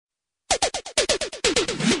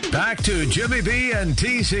Back to Jimmy B and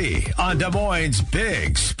TC on Des Moines'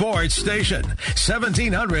 big sports station,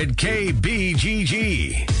 1700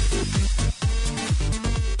 KBGG.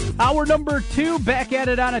 Hour number 2, back at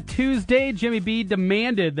it on a Tuesday. Jimmy B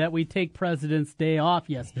demanded that we take President's Day off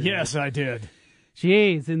yesterday. Yes, I did.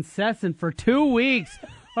 Jeez, incessant for 2 weeks.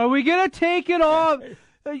 Are we going to take it off?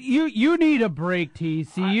 You need a break,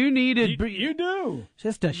 TC. You needed... You do.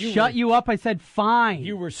 Just to shut you up, I said, fine.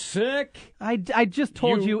 You were sick. I just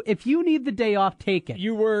told you, if you need the day off, take it.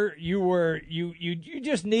 You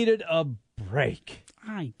just needed a break.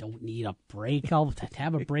 I don't need a break. I'll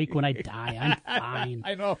have a break when I die. I'm fine.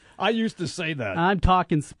 I know. I used to say that. I'm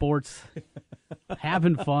talking sports.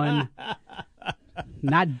 Having fun.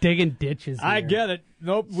 Not digging ditches here. I get it.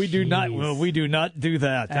 Nope, we do not. Well, we do not do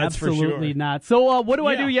that. That's Absolutely for sure. not. So what do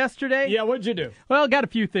I do yesterday? Yeah, what'd you do? Well, got a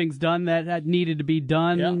few things done that needed to be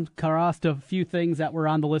done. Yeah. Crossed a few things that were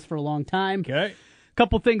on the list for a long time. Okay. A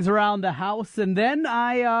couple things around the house. And then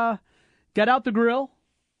I got out the grill.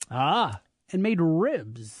 And made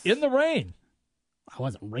ribs. In the rain. It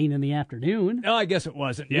wasn't rain in the afternoon. Oh, I guess it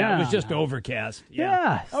wasn't. Yeah, it was just overcast.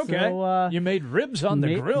 Yeah. Okay. So, you made ribs on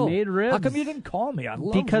the grill. Made ribs. How come you didn't call me? I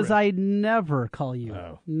love Because ribs. I never call you.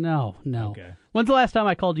 Oh. No. Okay. When's the last time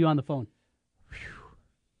I called you on the phone?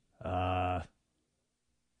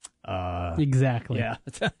 Exactly. Yeah.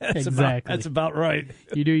 Exactly. That's about right.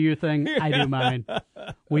 You do your thing, I do mine.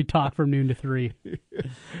 We talk from noon to 3.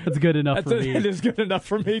 That's good enough for me. It is good enough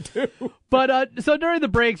for me, too. But so during the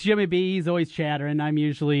breaks, Jimmy B, he's always chattering. I'm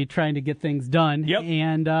usually trying to get things done. Yep.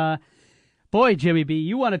 And, boy, Jimmy B,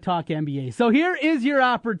 you want to talk NBA. So here is your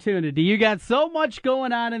opportunity. You got so much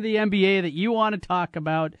going on in the NBA that you want to talk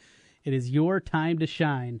about. It is your time to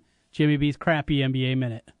shine. Jimmy B's Crappy NBA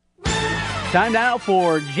Minute. Time now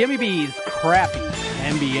for Jimmy B's Crappy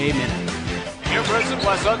NBA Minute. Jim Brisson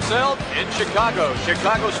was unsealed in Chicago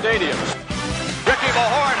Stadium. Ricky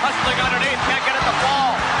Mahorn hustling underneath, can't get it to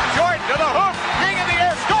fall. Jordan to the hoop, king in the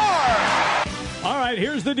air, score! All right,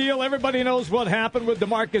 here's the deal. Everybody knows what happened with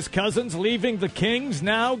DeMarcus Cousins leaving the Kings,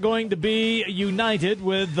 now going to be united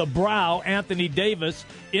with the Brow, Anthony Davis,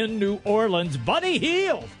 in New Orleans. Buddy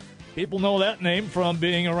Hield. People know that name from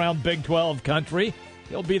being around Big 12 country.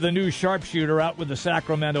 He'll be the new sharpshooter out with the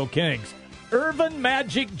Sacramento Kings. Irvin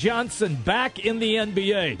Magic Johnson back in the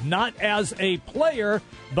NBA, not as a player,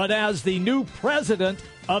 but as the new president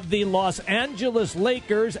of the Los Angeles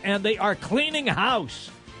Lakers, and they are cleaning house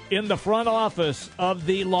in the front office of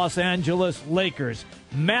the Los Angeles Lakers.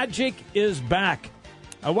 Magic is back.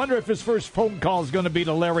 I wonder if his first phone call is going to be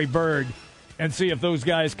to Larry Bird and see if those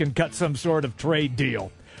guys can cut some sort of trade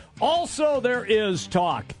deal. Also, there is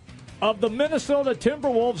talk of the Minnesota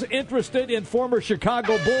Timberwolves interested in former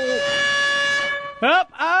Chicago Bull.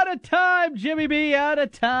 Up, out of time, Jimmy B, out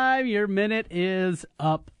of time. Your minute is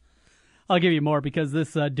up. I'll give you more because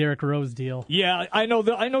this Derrick Rose deal. Yeah, I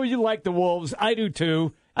know you like the Wolves. I do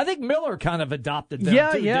too. I think Miller kind of adopted them.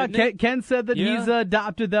 Yeah, too, yeah. didn't he? Ken said that he's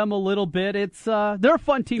adopted them a little bit. It's they're a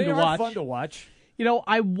fun team to watch. They are fun to watch. You know,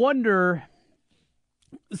 I wonder.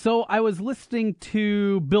 So I was listening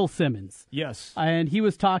to Bill Simmons. Yes. And he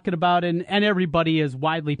was talking about, and everybody is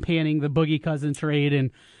widely panning the Boogie Cousins trade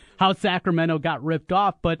and how Sacramento got ripped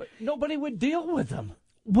off. But nobody would deal with them.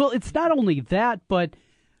 Well, it's not only that, but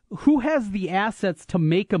who has the assets to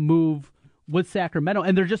make a move with Sacramento?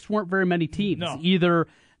 And there just weren't very many teams. Either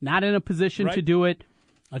not in a position to do it,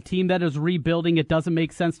 a team that is rebuilding. It doesn't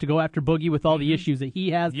make sense to go after Boogie with all the issues that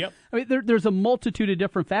he has. Yep. I mean, there's a multitude of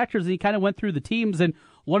different factors, and he kind of went through the teams. And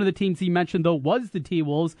one of the teams he mentioned, though, was the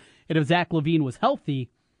T-Wolves. And if Zach LaVine was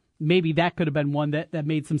healthy, maybe that could have been one that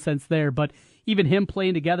made some sense there. But even him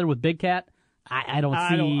playing together with Big Cat, I don't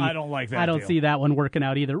like that. I don't see that one working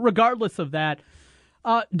out either. Regardless of that,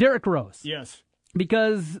 Derrick Rose. Yes.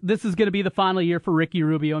 Because this is going to be the final year for Ricky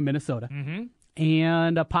Rubio in Minnesota. Mm-hmm.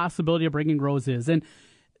 And a possibility of bringing Rose is. And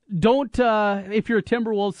don't, if you're a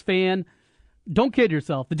Timberwolves fan, don't kid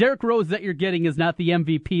yourself. The Derrick Rose that you're getting is not the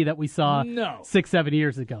MVP that we saw 6-7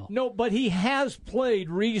 years ago. No, but he has played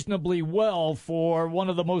reasonably well for one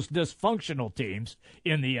of the most dysfunctional teams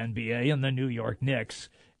in the NBA, in the New York Knicks.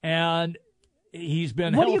 And he's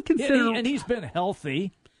been and he's been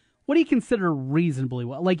healthy. What do you consider reasonably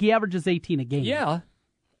well? Like he averages 18 a game. Yeah.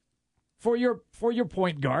 For your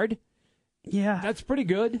point guard. Yeah. That's pretty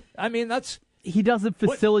good. I mean, he doesn't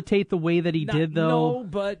facilitate the way that he did, though. No,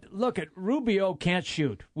 but look, Rubio can't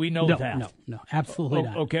shoot. We know that. No, absolutely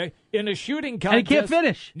not. Okay. In a shooting contest. And he can't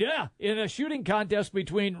finish. Yeah. In a shooting contest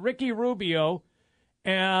between Ricky Rubio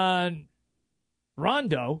and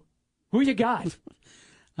Rondo, who you got?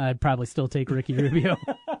 I'd probably still take Ricky Rubio.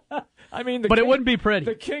 I mean, but it wouldn't be pretty.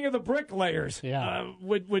 The king of the bricklayers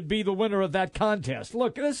would be the winner of that contest.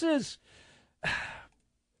 Look, this is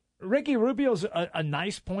Ricky Rubio's a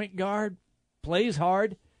nice point guard, plays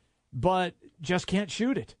hard, but just can't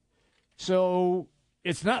shoot it. So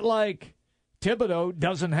it's not like Thibodeau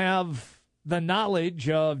doesn't have the knowledge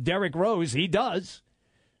of Derrick Rose. He does.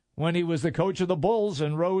 When he was the coach of the Bulls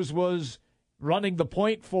and Rose was running the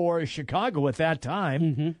point for Chicago at that time.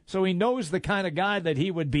 Mm-hmm. So he knows the kind of guy that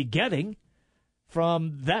he would be getting.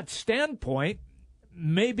 From that standpoint,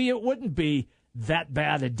 maybe it wouldn't be that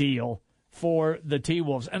bad a deal for the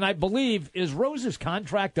T-Wolves. And I believe, is Rose's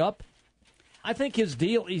contract up? I think his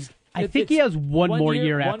deal, I think he has one more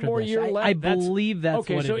year after one more this. year left. I believe that's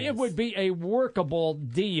okay, what so it is. it would be a workable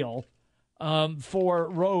deal for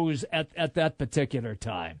Rose at that particular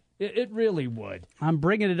time. It really would. I'm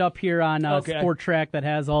bringing it up here on Sport Track that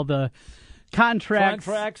has all the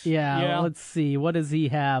contracts. Yeah, let's see. What does he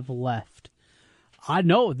have left? I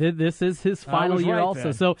know this is his final year right also.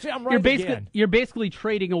 then. So See, I'm right again. you're basically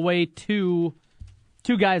trading away two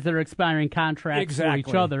guys that are expiring contracts for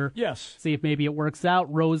each other. Yes. See if maybe it works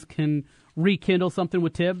out. Rose can rekindle something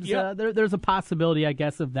with Tibbs. Yep. There's a possibility, I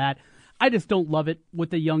guess, of that. I just don't love it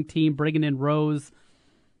with the young team bringing in Rose,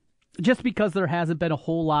 just because there hasn't been a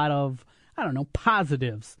whole lot of,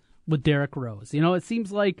 positives with Derrick Rose. It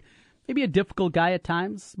seems like maybe a difficult guy at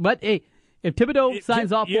times, but hey, if Thibodeau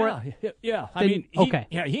signs off for it, I mean,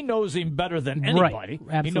 he knows him better than anybody.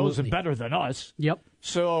 Right, he knows him better than us. Yep.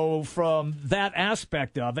 So from that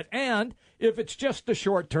aspect of it, and if it's just the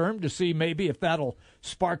short term to see maybe if that'll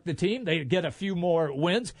spark the team, they get a few more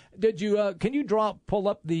wins. Did you? Can you pull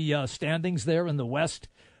up the standings there in the West?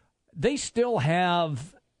 They still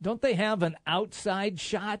have, don't they have an outside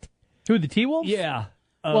shot? Who, the T-Wolves? Yeah.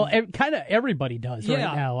 Well, kind of everybody does right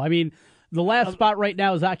now. I mean, the last spot right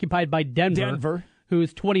now is occupied by Denver,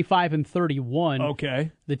 who's 25-31.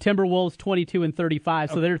 Okay. The Timberwolves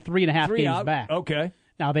 22-35, so they're 3.5 games out. back. Okay.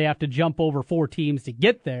 Now they have to jump over 4 teams to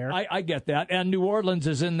get there. I get that. And New Orleans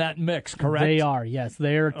is in that mix, correct? They are, yes.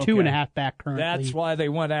 They're 2.5 back currently. That's why they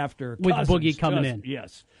went after with Cousins. Boogie coming in.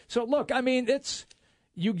 Yes. So, look, I mean,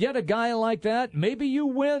 you get a guy like that, maybe you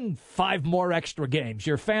win 5 more extra games.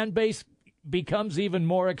 Your fan base becomes even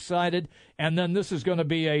more excited, and then this is going to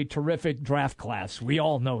be a terrific draft class. We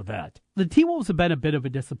all know that. The T-Wolves have been a bit of a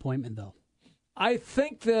disappointment, though. I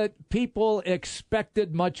think that people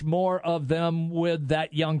expected much more of them with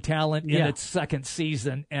that young talent in its second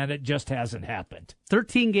season, and it just hasn't happened.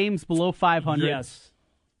 13 games below 500. Yes.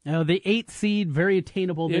 The 8th seed, very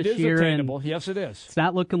attainable this year. It is attainable. Yes, it is. It's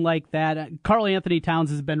not looking like that. Karl Anthony Towns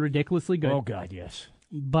has been ridiculously good. Oh, God, yes.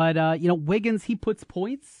 But, Wiggins, he puts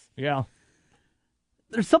points. Yeah.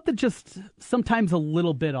 There's something just sometimes a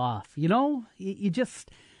little bit off. You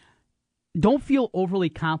just don't feel overly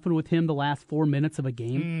confident with him the last 4 minutes of a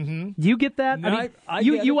game. Mm-hmm. Do you get that? No,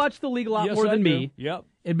 you watch the league a lot more than me, yep,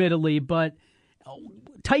 admittedly, but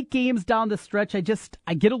tight games down the stretch, I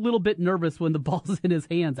get a little bit nervous when the ball's in his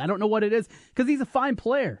hands. I don't know what it is, because he's a fine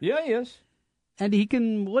player. Yeah, he is. And he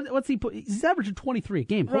can, what's he put? He's averaging 23 a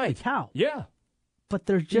game. Holy right. cow. Yeah. But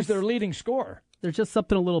he's their leading scorer. There's just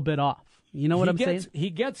something a little bit off. You know what I'm saying? He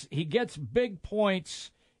gets big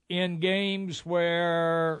points in games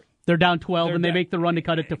where they're down 12 and they make the run to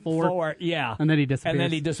cut it to 4. Yeah. And then he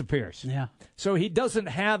disappears. Yeah. So he doesn't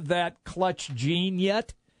have that clutch gene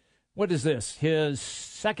yet. What is this? His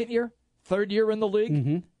third year in the league?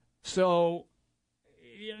 Mm-hmm. So,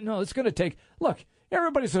 it's going to take. Look,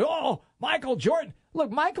 everybody says, "Oh, Michael Jordan."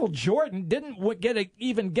 Look, Michael Jordan didn't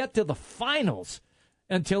even get to the finals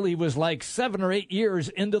until he was like 7 or 8 years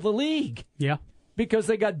into the league. Yeah. Because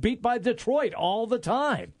they got beat by Detroit all the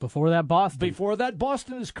time. Before that,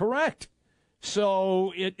 Boston is correct.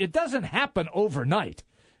 So it doesn't happen overnight.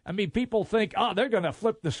 I mean, people think, they're going to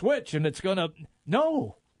flip the switch and it's going to.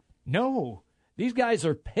 No. These guys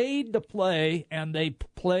are paid to play, and they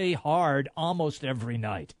play hard almost every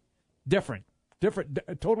night. Different,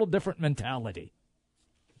 total different mentality.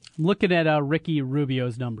 I'm looking at Ricky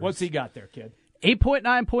Rubio's numbers. What's he got there, kid?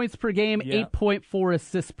 8.9 points per game, 8.4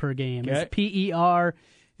 assists per game. Okay. His PER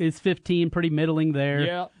is 15, pretty middling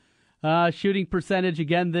there. Yeah. Shooting percentage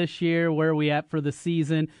again this year. Where are we at for the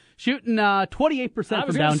season? Shooting 28%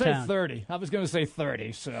 from downtown. I was going to say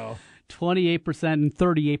 30. So 28% and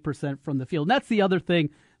 38% from the field. And that's the other thing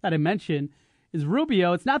that I mentioned is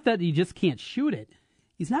Rubio. It's not that he just can't shoot it.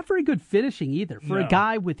 He's not very good finishing either. For a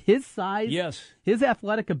guy with his size, his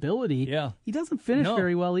athletic ability, he doesn't finish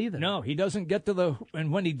very well either. No, he doesn't get to the –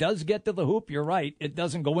 and when he does get to the hoop, you're right, it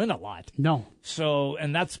doesn't go in a lot. No. So –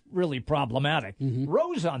 and that's really problematic. Mm-hmm.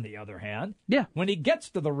 Rose, on the other hand, when he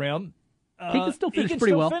gets to the rim, he can still finish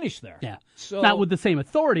pretty well. Finish there. Yeah, so, not with the same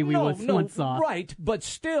authority we once saw. Right, but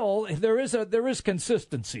still, there is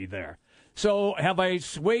consistency there. So, have I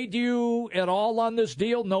swayed you at all on this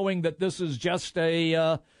deal, knowing that this is just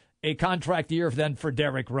a contract year then for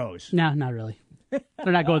Derrick Rose? No, not really.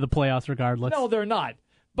 They're not going to the playoffs regardless. No, they're not.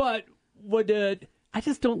 But would it? I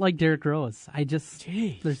just don't like Derrick Rose.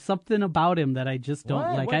 There's something about him that I just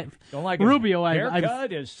don't like. Don't like Rubio. His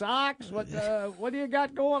haircut, his socks. What do you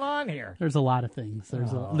got going on here? There's a lot of things.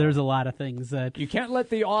 There's a lot of things that you can't let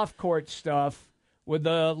the off-court stuff with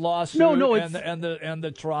the lawsuit and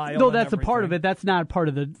the trial. No, that's a part of it. That's not part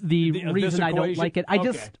of the reason I don't like it.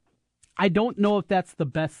 I don't know if that's the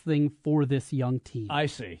best thing for this young team. I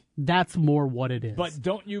see. That's more what it is. But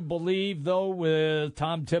don't you believe, though, with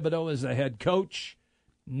Tom Thibodeau as the head coach,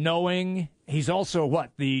 knowing he's also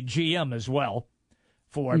the GM as well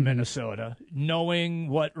for Minnesota, knowing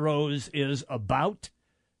what Rose is about,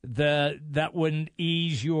 that wouldn't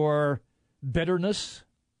ease your bitterness?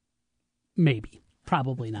 Maybe.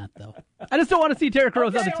 Probably not, though. I just don't want to see Derrick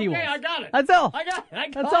Rose on the T-Wolves. Okay, I got it. That's all. I got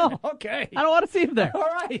it. That's all. Okay. I don't want to see him there. All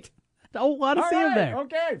right. Don't want to see him there.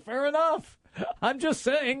 Okay, fair enough. I'm just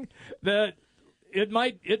saying that it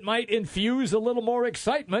might infuse a little more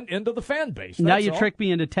excitement into the fan base. Now you tricked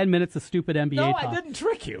me into 10 minutes of stupid NBA talk. No, I didn't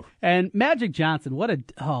trick you. And Magic Johnson,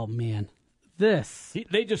 oh man,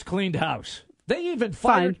 they just cleaned house. They even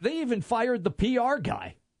fired the PR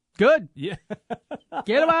guy. Good. Yeah.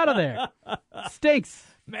 Get him out of there. Stinks.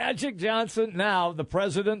 Magic Johnson, now the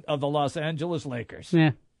president of the Los Angeles Lakers.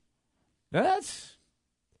 Yeah. That's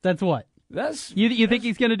what? You think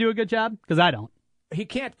he's going to do a good job? Because I don't. He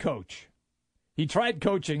can't coach. He tried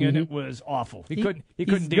coaching and it was awful. He couldn't deal with it.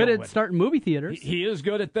 He's good at starting movie theaters. He is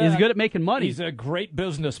good at that. He's good at making money. He's a great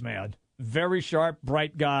businessman. Very sharp,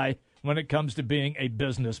 bright guy when it comes to being a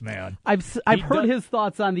businessman. I've heard his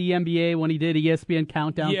thoughts on the NBA when he did ESPN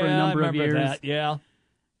Countdown for a number of years. That. Yeah.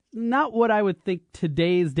 Not what I would think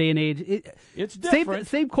today's day and age. It's different.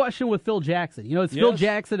 Same question with Phil Jackson. Is Phil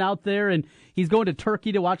Jackson out there and he's going to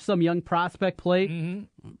Turkey to watch some young prospect play?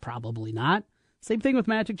 Mm-hmm. Probably not. Same thing with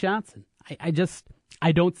Magic Johnson. I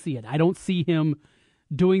don't see it. I don't see him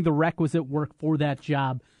doing the requisite work for that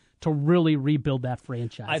job to really rebuild that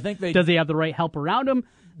franchise. Does he have the right help around him?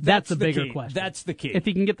 That's a bigger question. That's the key. If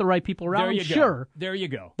he can get the right people around him, sure. There you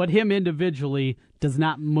go. But him individually does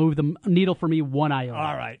not move the needle for me one iota.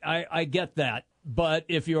 All right. I get that. But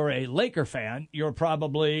if you're a Laker fan, you're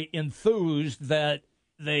probably enthused that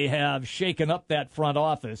they have shaken up that front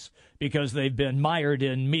office because they've been mired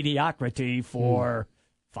in mediocrity for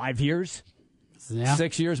 5 years? Yeah.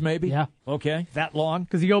 6 years, maybe? Yeah. Okay. That long?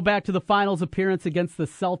 Because you go back to the finals appearance against the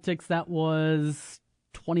Celtics, that was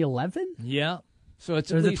 2011? Yeah. So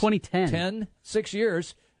it's at least 2010. 6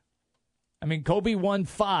 years. I mean, Kobe won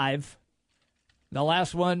 5. The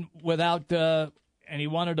last one without, and he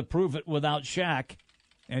wanted to prove it without Shaq,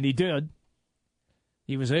 and he did.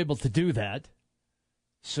 He was able to do that.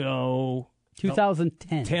 So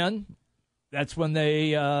 2010. 10. That's when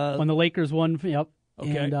they when the Lakers won. Yep.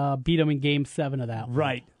 Okay. And beat them in Game 7 of that one.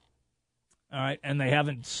 Right. All right, and they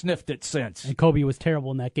haven't sniffed it since. And Kobe was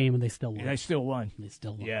terrible in that game, and they still won. They still won.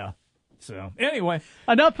 Yeah. So anyway,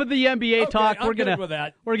 enough of the NBA talk. We're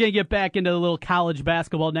gonna get back into a little college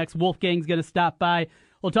basketball next. Wolfgang's gonna stop by.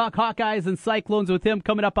 We'll talk Hawkeyes and Cyclones with him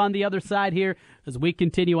coming up on the other side here as we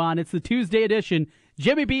continue on. It's the Tuesday edition,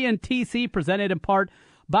 Jimmy B and TC, presented in part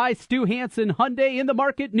by Stu Hansen Hyundai. In the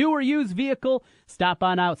market, new or used vehicle. Stop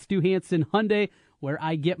on out, Stu Hansen Hyundai, where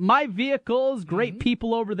I get my vehicles. Great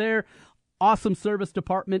people over there. Awesome service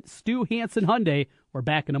department. Stu Hansen Hyundai. We're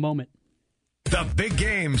back in a moment. The big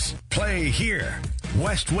games play here.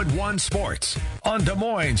 Westwood One Sports on Des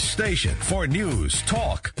Moines Station for news,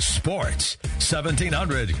 talk, sports.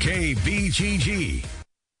 1700 KBGG.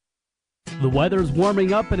 The weather's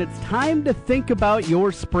warming up and it's time to think about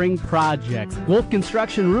your spring projects. Wolf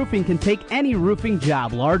Construction Roofing can take any roofing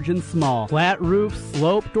job, large and small. Flat roof,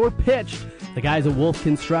 sloped, or pitched. The guys at Wolf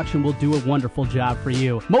Construction will do a wonderful job for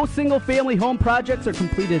you. Most single-family home projects are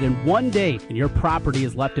completed in one day, and your property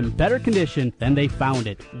is left in better condition than they found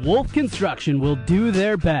it. Wolf Construction will do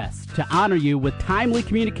their best to honor you with timely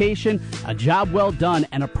communication, a job well done,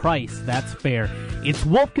 and a price that's fair. It's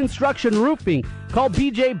Wolf Construction Roofing. Call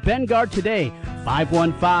BJ Bengard today,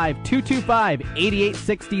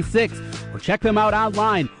 515-225-8866, or check them out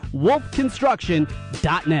online,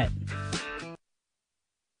 wolfconstruction.net.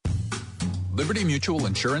 Liberty Mutual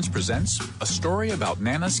Insurance presents a story about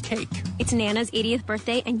Nana's cake. It's Nana's 80th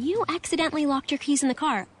birthday, and you accidentally locked your keys in the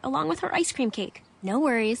car, along with her ice cream cake. No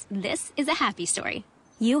worries, this is a happy story.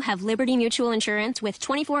 You have Liberty Mutual Insurance with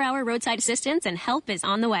 24-hour roadside assistance, and help is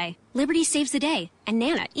on the way. Liberty saves the day, and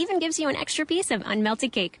Nana even gives you an extra piece of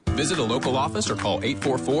unmelted cake. Visit a local office or call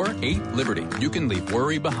 844-8-LIBERTY. You can leave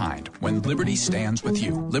worry behind when Liberty stands with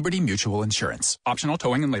you. Liberty Mutual Insurance. Optional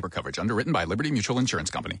towing and labor coverage. Underwritten by Liberty Mutual Insurance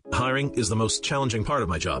Company. Hiring is the most challenging part of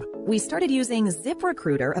my job. We started using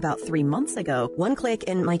ZipRecruiter about 3 months ago. One click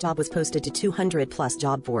and my job was posted to 200 plus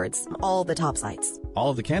job boards, all the top sites.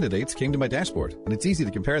 All of the candidates came to my dashboard, and it's easy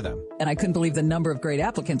to compare them. And I couldn't believe the number of great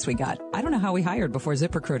applicants we got. I don't know how we hired before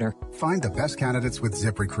ZipRecruiter. Find the best candidates with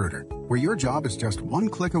ZipRecruiter, where your job is just one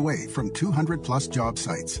click away from 200 plus job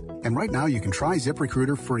sites. And right now you can try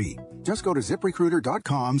ZipRecruiter free. Just go to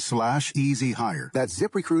ZipRecruiter.com/easyhire. That's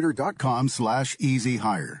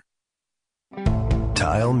ZipRecruiter.com/easyhire.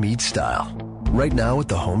 Tile meets style. Right now at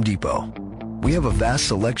the Home Depot, we have a vast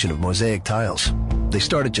selection of mosaic tiles. They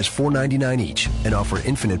start at just $4.99 each and offer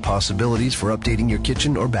infinite possibilities for updating your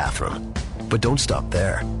kitchen or bathroom. But don't stop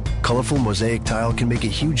there. Colorful mosaic tile can make a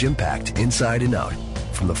huge impact inside and out,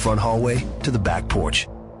 from the front hallway to the back porch,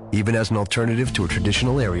 even as an alternative to a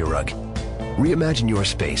traditional area rug. Reimagine your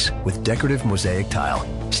space with decorative mosaic tile,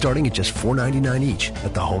 starting at just $4.99 each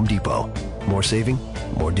at the Home Depot. More saving,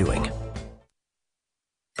 more doing.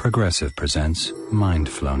 Progressive presents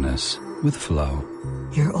Mindfulness with Flow.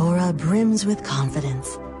 Your aura brims with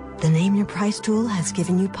confidence. The Name Your Price tool has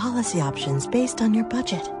given you policy options based on your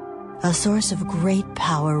budget. A source of great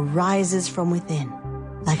power rises from within,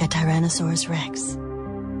 like a Tyrannosaurus Rex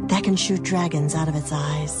that can shoot dragons out of its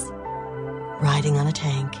eyes, riding on a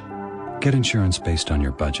tank. Get insurance based on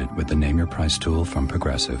your budget with the Name Your Price tool from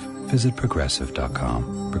Progressive. Visit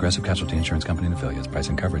Progressive.com. Progressive Casualty Insurance Company and Affiliates. Price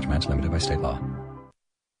and coverage match limited by state law.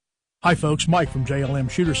 Hi folks, Mike from JLM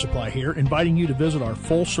Shooter Supply here, inviting you to visit our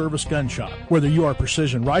full-service gun shop. Whether you are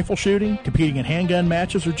precision rifle shooting, competing in handgun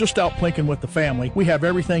matches, or just out plinking with the family, we have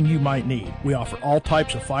everything you might need. We offer all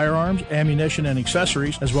types of firearms, ammunition, and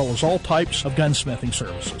accessories, as well as all types of gunsmithing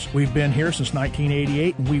services. We've been here since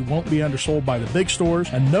 1988, and we won't be undersold by the big stores,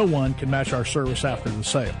 and no one can match our service after the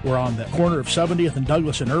sale. We're on the corner of 70th and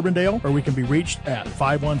Douglas in Urbandale, or we can be reached at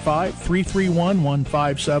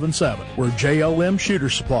 515-331-1577. We're JLM Shooter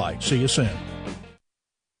Supply. See you soon.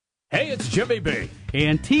 Hey, it's Jimmy B.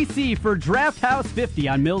 And TC for Draft House 50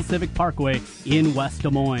 on Mills Civic Parkway in West Des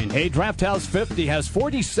Moines. Hey, Draft House 50 has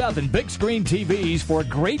 47 big screen TVs for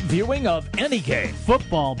great viewing of any game.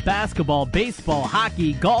 Football, basketball, baseball,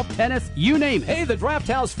 hockey, golf, tennis, you name it. Hey, the Draft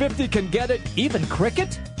House 50 can get it, even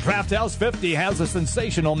cricket. Draft House 50 has a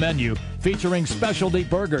sensational menu featuring specialty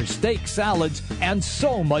burgers, steak, salads, and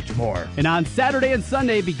so much more. And on Saturday and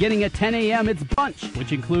Sunday, beginning at 10 a.m., it's brunch,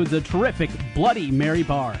 which includes a terrific Bloody Mary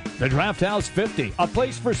bar. The Draft House 50, a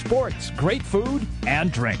place for sports, great food,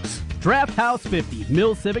 and drinks. Draft House 50,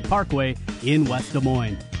 Mills Civic Parkway in West Des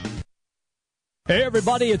Moines. Hey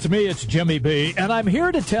everybody, it's me, it's Jimmy B, and I'm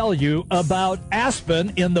here to tell you about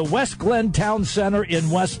Aspen in the West Glen Town Center in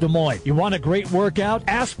West Des Moines. You want a great workout?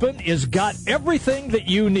 Aspen has got everything that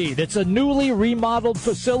you need. It's a newly remodeled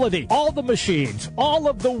facility. All the machines, all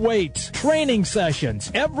of the weights, training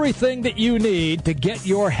sessions, everything that you need to get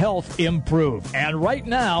your health improved. And right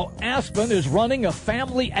now, Aspen is running a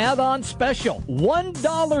family add-on special.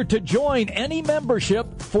 $1 to join any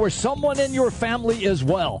membership for someone in your family as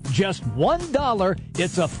well. Just $1.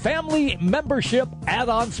 It's a family membership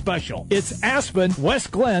add-on special. It's Aspen, West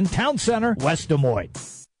Glen, Town Center, West Des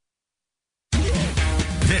Moines.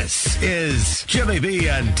 This is Jimmy B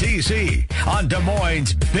and TC on Des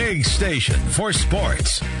Moines' big station for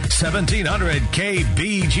sports, 1700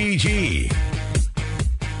 KBGG.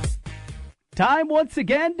 Time once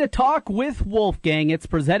again to talk with Wolfgang. It's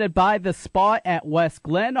presented by the Spa at West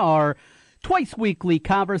Glen, our twice-weekly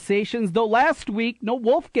conversations. Though last week, no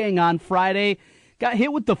Wolfgang on Friday. Got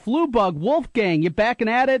hit with the flu bug. Wolfgang, you backing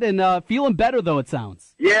at it and feeling better, though, it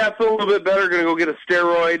sounds. Yeah, I feel a little bit better. Going to go get a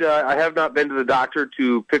steroid. I have not been to the doctor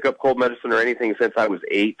to pick up cold medicine or anything since I was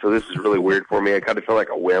 8, so this is really weird for me. I kind of feel like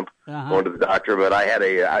a wimp going to the doctor, but I had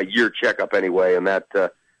a year checkup anyway, and that,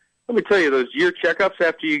 let me tell you, those year checkups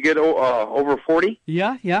after you get over 40?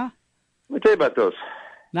 Yeah. Let me tell you about those.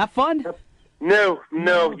 Not fun? No,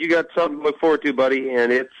 you got something to look forward to, buddy,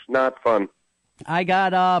 and it's not fun. I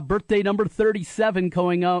got birthday number 37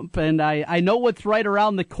 coming up, and I know what's right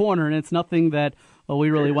around the corner, and it's nothing that we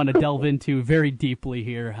really want to delve into very deeply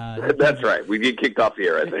here. That's right. We get kicked off the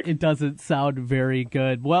air, I think. It doesn't sound very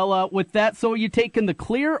good. Well, with that, so are you taking the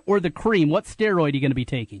clear or the cream? What steroid are you going to be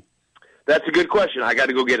taking? That's a good question. I got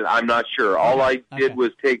to go get it. I'm not sure. All I did was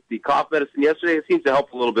take the cough medicine yesterday. It seems to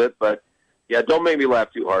help a little bit, but yeah, don't make me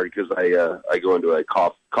laugh too hard because I go into a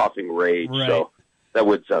coughing rage. Right. So that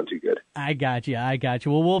wouldn't sound too good. I got you.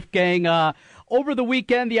 Well, Wolfgang, over the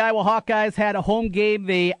weekend, the Iowa Hawkeyes had a home game.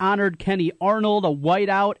 They honored Kenny Arnold, a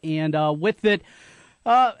whiteout, and with it,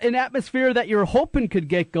 an atmosphere that you're hoping could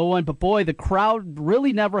get going. But, boy, the crowd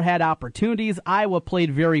really never had opportunities. Iowa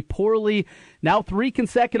played very poorly. Now 3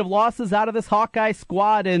 consecutive losses out of this Hawkeye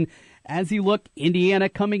squad. And as you look, Indiana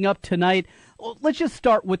coming up tonight. Let's just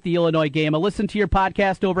start with the Illinois game. I listened to your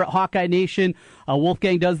podcast over at Hawkeye Nation.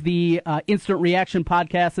 Wolfgang does the Instant Reaction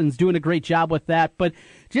podcast and is doing a great job with that. But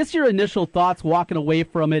just your initial thoughts walking away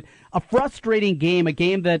from it. A frustrating game, a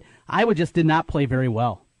game that Iowa just did not play very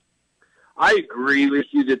well. I agree with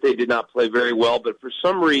you that they did not play very well, but for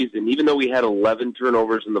some reason, even though we had 11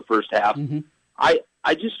 turnovers in the first half,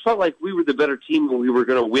 I just felt like we were the better team and we were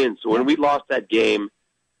going to win. So when we lost that game,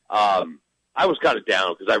 I was kind of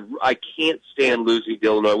down because I can't stand losing to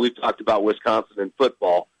Illinois. We've talked about Wisconsin in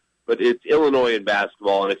football, but it's Illinois in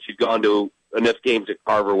basketball, and if you've gone to enough games at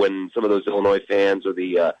Carver when some of those Illinois fans or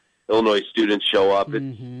the Illinois students show up,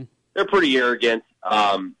 they're pretty arrogant.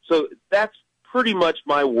 So that's pretty much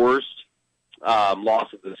my worst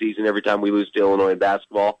loss of the season every time we lose to Illinois in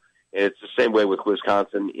basketball, and it's the same way with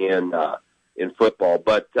Wisconsin in football.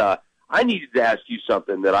 But I needed to ask you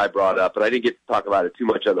something that I brought up, and I didn't get to talk about it too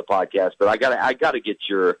much on the podcast. But I got to get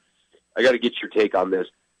your take on this.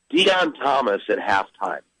 Deion Thomas at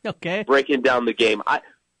halftime, breaking down the game.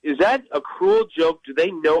 Is that a cruel joke? Do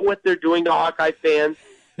they know what they're doing to Hawkeye fans?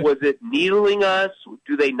 Was it needling us?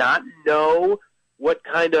 Do they not know what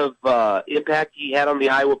kind of impact he had on the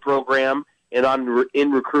Iowa program and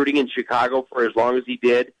in recruiting in Chicago for as long as he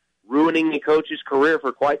did, ruining the coach's career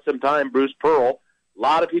for quite some time, Bruce Pearl? A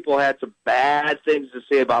lot of people had some bad things to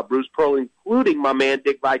say about Bruce Pearl, including my man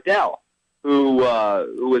Dick Vitale, who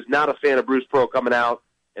was not a fan of Bruce Pearl coming out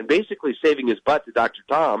and basically saving his butt to Dr.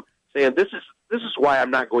 Tom, saying this is why I'm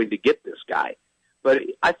not going to get this guy. But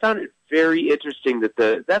I found it very interesting that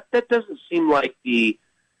that doesn't seem like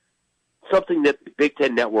something that the Big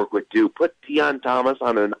Ten Network would do. Put Deion Thomas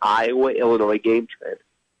on an Iowa-Illinois game trend.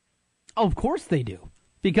 Oh, of course they do.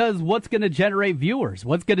 Because what's going to generate viewers?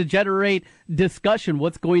 What's going to generate discussion?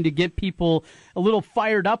 What's going to get people a little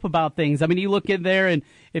fired up about things? I mean, you look in there, and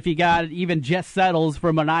if you got even Jess Settles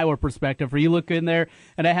from an Iowa perspective, or you look in there,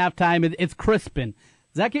 and at halftime, it's Crispin.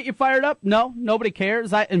 Does that get you fired up? No, nobody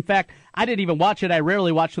cares. In fact, I didn't even watch it. I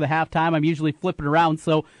rarely watch the halftime. I'm usually flipping around,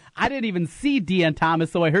 so I didn't even see Deion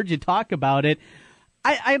Thomas, so I heard you talk about it.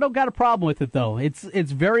 I don't got a problem with it, though. It's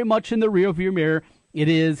very much in the rearview mirror. It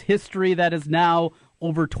is history that is now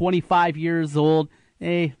over 25 years old.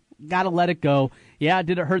 Hey, got to let it go. Yeah,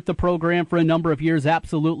 did it hurt the program for a number of years?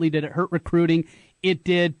 Absolutely. Did it hurt recruiting? It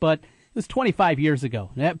did, but it was 25 years ago.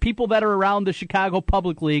 People that are around the Chicago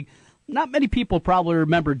Public League, not many people probably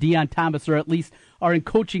remember Deion Thomas, or at least are in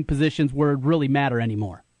coaching positions where it really matter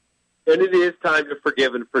anymore. And it is time to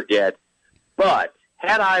forgive and forget. But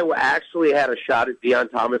had Iowa actually had a shot at Deion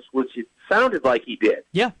Thomas, which it sounded like he did.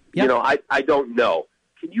 Yeah. I don't know.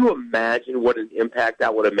 Can you imagine what an impact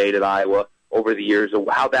that would have made at Iowa over the years, and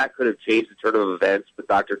how that could have changed the turn of events with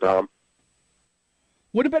Dr. Tom?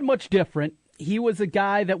 Would have been much different. He was a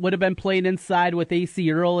guy that would have been playing inside with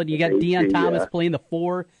A.C. Earl, and you got Deion Thomas playing the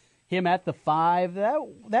 4, him at the 5.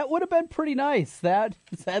 That would have been pretty nice. That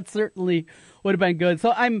certainly would have been good.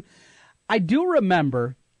 So I do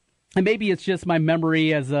remember, and maybe it's just my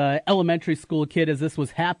memory as an elementary school kid as this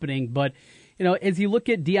was happening, but as you look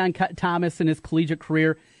at Deion Thomas and his collegiate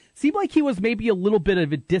career, seemed like he was maybe a little bit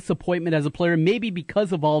of a disappointment as a player, maybe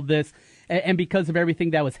because of all this and because of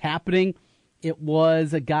everything that was happening. It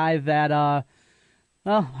was a guy that,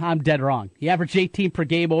 I'm dead wrong. He averaged 18 per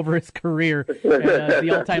game over his career,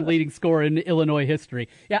 the all-time leading scorer in Illinois history.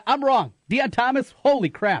 Yeah, I'm wrong. Deion Thomas, holy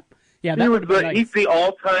crap. Yeah, that would have been nice. He's the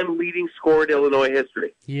all-time leading scorer in Illinois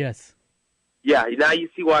history. Yes. Yeah, now you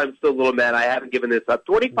see why I'm still a little mad. I haven't given this up.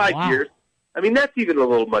 25 years. I mean, that's even a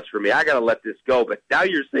little much for me. I got to let this go. But now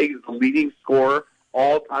you're saying he's the leading scorer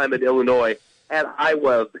all time in Illinois. Had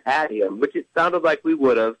Iowa had him, which it sounded like we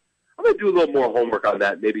would have. I'm going to do a little more homework on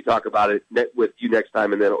that. Maybe talk about it with you next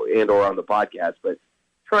time or on the podcast. But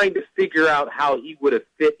trying to figure out how he would have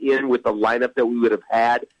fit in with the lineup that we would have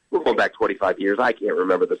had. We're going back 25 years. I can't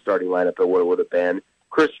remember the starting lineup of what it would have been.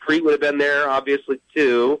 Chris Street would have been there, obviously,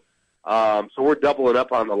 too. So we're doubling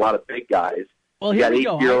up on a lot of big guys. Well, here we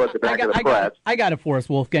go. I got it for us,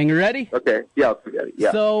 Wolfgang. You ready? Okay. Yeah, let's forget it.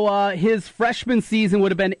 Yeah. So his freshman season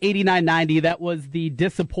would have been 89-90. That was the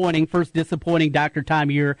first disappointing Dr. Tom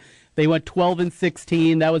year. They went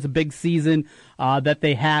 12-16. That was a big season that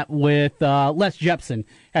they had with Les Jepson.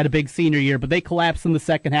 Had a big senior year, but they collapsed in the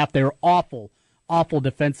second half. They were awful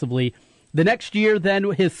defensively. The next year,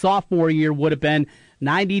 then, his sophomore year would have been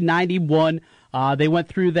 90-91. They went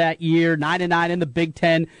through that year, 9-9 in the Big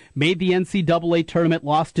Ten, made the NCAA tournament,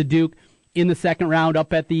 lost to Duke in the second round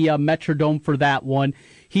up at the Metrodome for that one.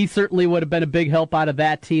 He certainly would have been a big help out of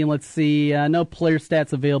that team. Let's see, no player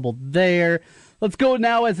stats available there. Let's go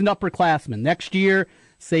now as an upperclassman. Next year,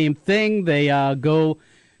 same thing. They go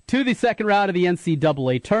to the second round of the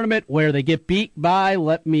NCAA tournament where they get beat by,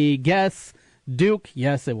 let me guess, Duke.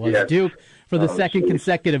 Yes, it was Duke for the second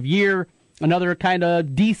consecutive year. Another kind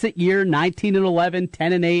of decent year, 19-11,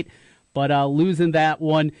 10-8, but losing that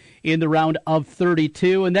one in the round of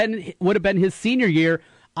 32. And then it would have been his senior year.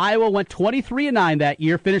 Iowa went 23-9 that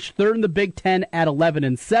year, finished third in the Big Ten at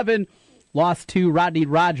 11-7, lost to Rodney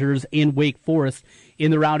Rogers in Wake Forest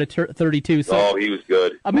in the round of 32. So, he was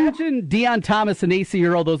good. Imagine Deion Thomas and AC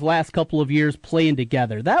Earl those last couple of years playing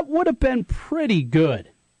together. That would have been pretty good.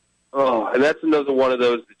 Oh, and that's another one of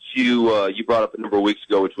those that you brought up a number of weeks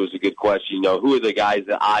ago, which was a good question. You know, who are the guys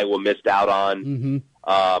that Iowa missed out on? Mm-hmm.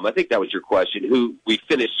 I think that was your question. Who we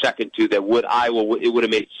finished second to that would Iowa, it would have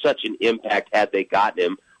made such an impact had they gotten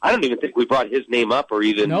him. I don't even think we brought his name up or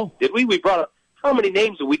even, did we? We brought up, how many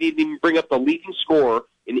names did we didn't even bring up the leading scorer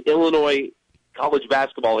in Illinois college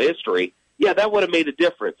basketball history? Yeah, that would have made a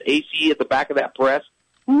difference. AC at the back of that press.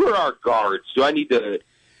 Who are our guards? Do I need to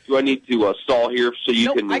stall here so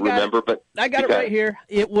you can remember? But I got it right here.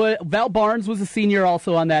 Val Barnes was a senior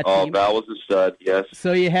also on that team. Oh, Val was a stud, yes.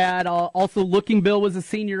 So you had also Looking Bill was a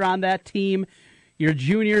senior on that team. Your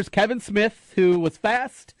juniors, Kevin Smith, who was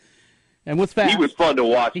fast and was fast. He was fun to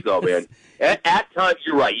watch, though, man. At times,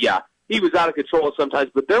 you're right, yeah. He was out of control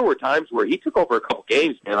sometimes, but there were times where he took over a couple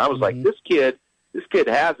games, and I was like, this kid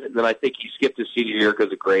has it. And then I think he skipped his senior year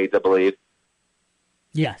because of grades, I believe.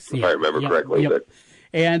 Yes. If I remember correctly. Yep. But.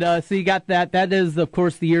 And so you got that. That is, of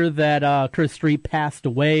course, the year that Chris Street passed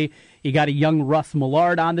away. You got a young Russ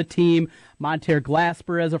Millard on the team, Montere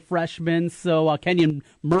Glasper as a freshman, so Kenyon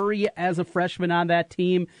Murray as a freshman on that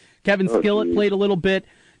team. Kevin Skillett played a little bit.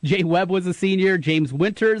 Jay Webb was a senior. James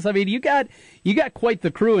Winters. I mean, you got quite the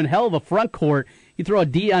crew and hell of a front court. You throw a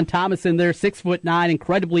Deion Thomas in there, 6'9",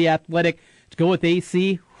 incredibly athletic. To go with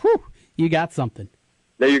AC, whew, you got something.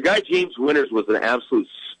 Now, your guy James Winters was an absolute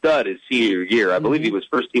stud his senior year. I believe he was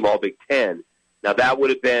first team All Big Ten. Now, that would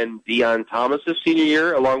have been Deion Thomas's senior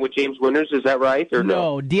year along with James Winters. Is that right? Or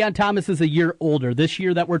no? No, Deion Thomas is a year older. This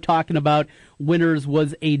year that we're talking about, Winters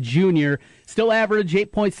was a junior. Still averaged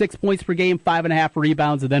 8.6 points per game, 5.5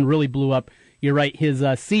 rebounds, and then really blew up. You're right, his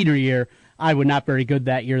senior year. Iowa not very good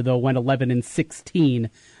that year, though, went 11-16.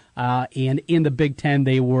 And in the Big Ten,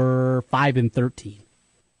 they were 5-13.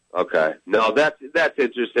 Okay. No, that's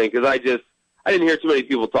interesting because I didn't hear too many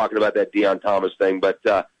people talking about that Deion Thomas thing. But,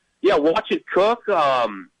 yeah, watching Cook,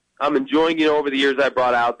 I'm enjoying, over the years I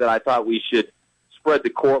brought out that I thought we should spread the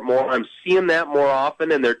court more. I'm seeing that more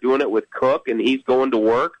often, and they're doing it with Cook, and he's going to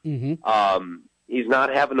work. Mm-hmm. He's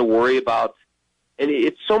not having to worry about – and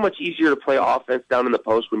it's so much easier to play offense down in the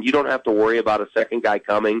post when you don't have to worry about a second guy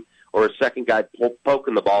coming or a second guy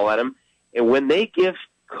poking the ball at him. And when they give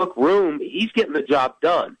Cook room, he's getting the job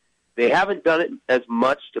done. They haven't done it as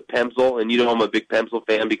much to Pemsl, and I'm a big Pemsl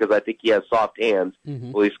fan because I think he has soft hands.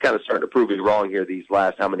 Mm-hmm. Well, he's kind of starting to prove me wrong here these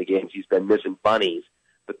last how many games he's been missing bunnies.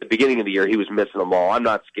 But at the beginning of the year, he was missing them all. I'm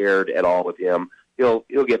not scared at all with him. He'll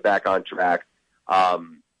get back on track.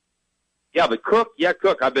 But Cook,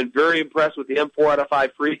 I've been very impressed with him. 4 out of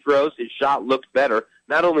 5 free throws. His shot looked better.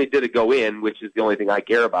 Not only did it go in, which is the only thing I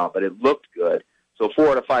care about, but it looked good. So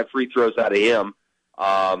 4 out of 5 free throws out of him.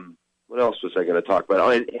 What else was I going to talk about? Oh,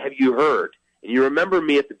 and have you heard? And you remember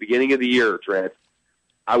me at the beginning of the year, Trent.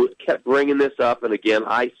 I kept bringing this up, and again,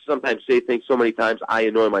 I sometimes say things so many times I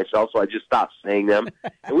annoy myself, so I just stopped saying them.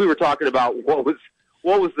 And we were talking about what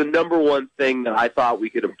was the number one thing that I thought we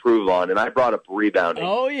could improve on, and I brought up rebounding.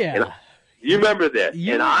 Oh yeah, and you remember this?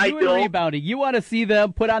 Rebounding. You want to see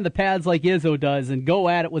them put on the pads like Izzo does and go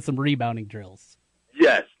at it with some rebounding drills.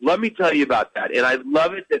 Yes, let me tell you about that, and I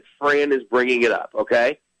love it that Fran is bringing it up.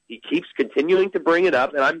 Okay. He keeps continuing to bring it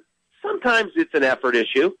up, and sometimes it's an effort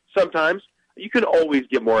issue. Sometimes you can always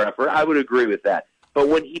get more effort. I would agree with that. But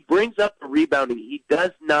when he brings up the rebounding, he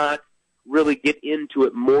does not really get into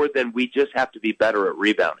it more than we just have to be better at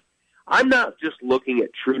rebounding. I'm not just looking at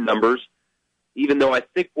true numbers, even though I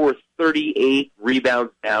think we're 38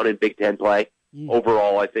 rebounds down in Big Ten play.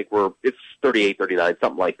 Overall, I think it's 38, 39,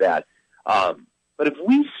 something like that. But if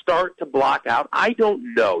we start to block out, I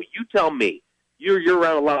don't know. You tell me. You're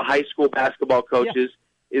around a lot of high school basketball coaches.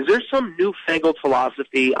 Yeah. Is there some newfangled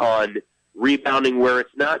philosophy on rebounding where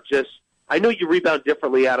it's not just – I know you rebound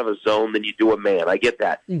differently out of a zone than you do a man. I get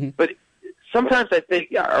that. Mm-hmm. But sometimes I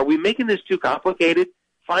think, are we making this too complicated?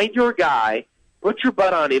 Find your guy, put your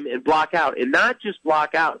butt on him, and block out. And not just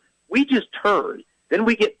block out. We just turn. Then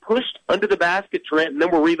we get pushed under the basket, Trent, and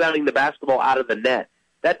then we're rebounding the basketball out of the net.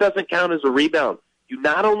 That doesn't count as a rebound. You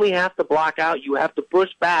not only have to block out, you have to push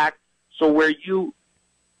back so where you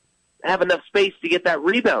have enough space to get that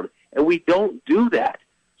rebound. And we don't do that.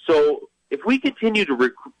 So if we continue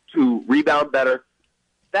to rebound better,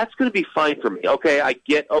 that's going to be fine for me. Okay,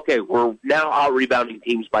 we're now out-rebounding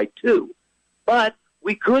teams by 2. But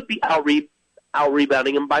we could be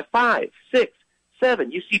out-rebounding them by 5, 6,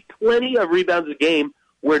 7. You see plenty of rebounds a game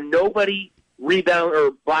where nobody rebound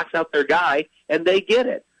or blocks out their guy, and they get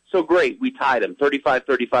it. So great, we tied them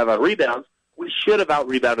 35-35 on rebounds. We should have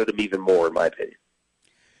out-rebounded them even more, in my opinion.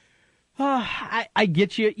 I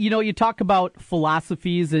get you. You know, you talk about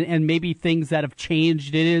philosophies and maybe things that have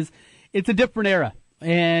changed. It's a different era,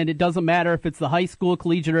 and it doesn't matter if it's the high school,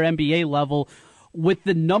 collegiate, or NBA level. With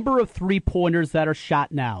the number of three-pointers that are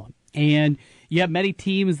shot now, and you have many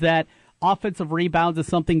teams that offensive rebounds is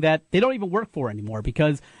something that they don't even work for anymore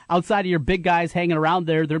because outside of your big guys hanging around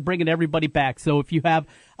there, they're bringing everybody back. So if you have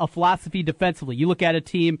a philosophy defensively, you look at a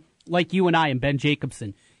team like you and I and Ben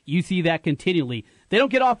Jacobson, you see that continually. They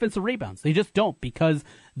don't get offensive rebounds. They just don't because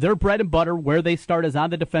their bread and butter, where they start is on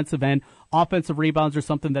the defensive end. Offensive rebounds are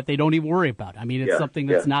something that they don't even worry about. I mean, it's something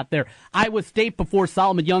that's not there. Iowa State, before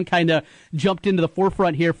Solomon Young kind of jumped into the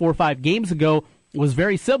forefront here 4 or 5 games ago, was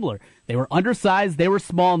very similar. They were undersized, they were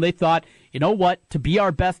small, and they thought, you know what, to be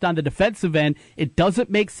our best on the defensive end, it doesn't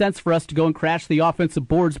make sense for us to go and crash the offensive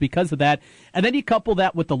boards because of that. And then you couple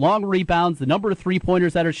that with the long rebounds, the number of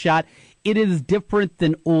three-pointers that are shot. It is different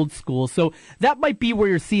than old school. So that might be where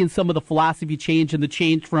you're seeing some of the philosophy change and the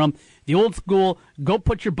change from the old school, go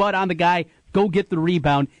put your butt on the guy, go get the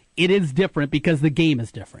rebound. It is different because the game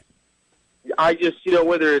is different. I just,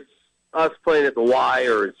 whether it's us playing at the Y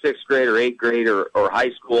or in 6th grade or 8th grade or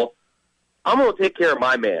high school, I'm going to take care of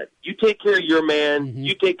my man. You take care of your man,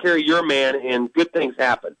 you take care of your man, and good things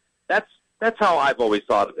happen. That's how I've always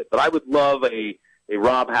thought of it. But I would love a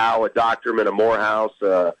Rob Howe, a Doctorman, a Morehouse,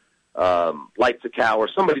 Lights a Cow, or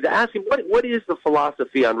somebody to ask him, what is the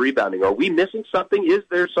philosophy on rebounding? Are we missing something? Is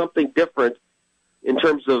there something different in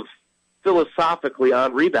terms of philosophically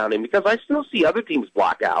on rebounding? Because I still see other teams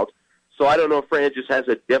block out. So I don't know if Fran just has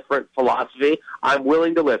a different philosophy. I'm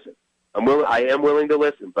willing to listen. I am willing to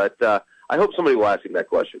listen, but I hope somebody will ask him that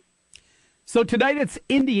question. So tonight it's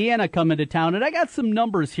Indiana coming to town, and I got some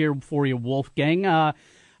numbers here for you, Wolfgang. I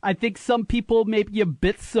think some people may be a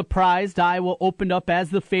bit surprised Iowa opened up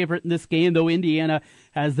as the favorite in this game, though Indiana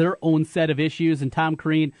has their own set of issues, and Tom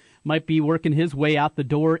Crean might be working his way out the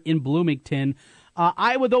door in Bloomington.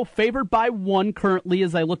 Iowa, though, favored by 1 currently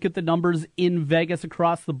as I look at the numbers in Vegas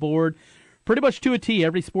across the board. Pretty much to a T.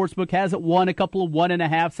 Every sportsbook has it 1, a couple of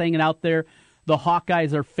 1.5 hanging out there. The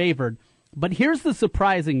Hawkeyes are favored. But here's the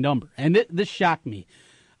surprising number, and this shocked me.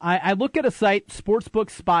 I look at a site, Sportsbook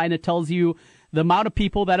Spy, and it tells you the amount of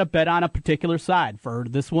people that have bet on a particular side for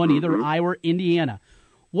this one, either Iowa or Indiana.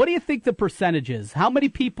 What do you think the percentage is? How many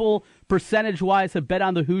people, percentage-wise, have bet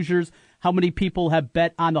on the Hoosiers? How many people have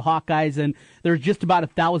bet on the Hawkeyes? And there's just about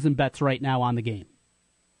 1,000 bets right now on the game.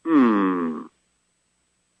 I'm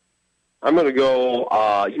going to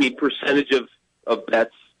go, you mean percentage of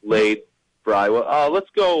bets laid for Iowa? Let's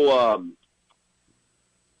go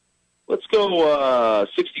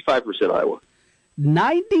 65% Iowa.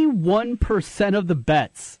 91% of the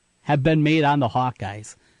bets have been made on the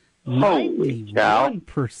Hawkeyes.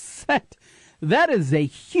 91%. That is a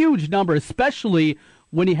huge number, especially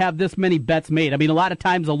when you have this many bets made. I mean, a lot of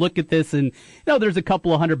times I'll look at this and, there's a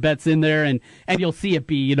couple of 100 bets in there and you'll see it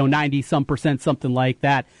be, 90-some%, something like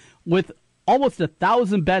that. With almost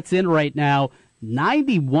 1,000 bets in right now,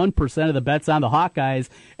 91% of the bets on the Hawkeyes.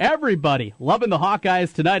 Everybody loving the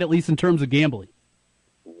Hawkeyes tonight, at least in terms of gambling.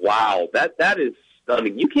 Wow, that is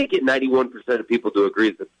stunning. You can't get 91% of people to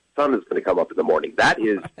agree that the sun is going to come up in the morning. That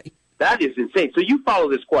is insane. So you follow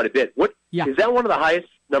this quite a bit. Is that one of the highest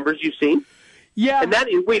numbers you've seen? Yeah. And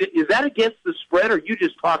is that against the spread, or are you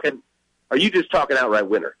just talking outright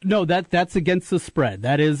winner? No, that's against the spread.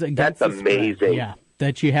 That is against the spread. That's amazing. Yeah,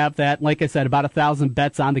 that you have that. Like I said, about 1,000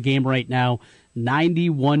 bets on the game right now.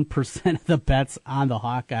 91% of the bets on the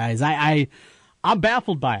Hawkeyes. I'm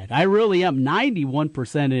baffled by it. I really am.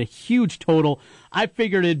 91%, a huge total. I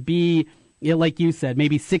figured it'd be, like you said,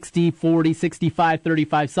 maybe 60, 40, 65,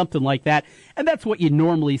 35, something like that. And that's what you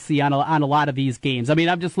normally see on a lot of these games. I mean,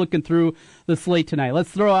 I'm just looking through the slate tonight. Let's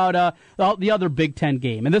throw out the other Big Ten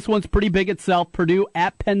game. And this one's pretty big itself. Purdue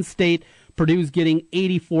at Penn State. Purdue's getting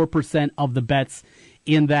 84% of the bets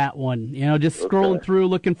in that one. Just scrolling through,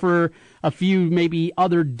 looking for a few maybe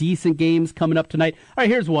other decent games coming up tonight. All right,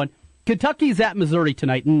 here's one. Kentucky's at Missouri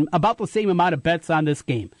tonight, and about the same amount of bets on this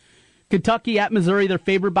game. Kentucky at Missouri, they're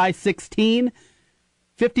favored by 16,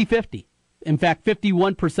 50-50. In fact,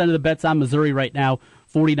 51% of the bets on Missouri right now,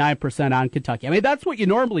 49% on Kentucky. I mean, that's what you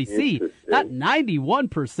normally see, not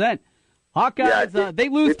 91%. Hawkeyes, they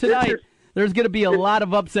lose tonight. There's going to be a lot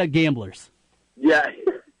of upset gamblers. Yeah,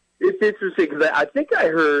 it's interesting because I think I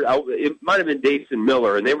heard, it might have been Dason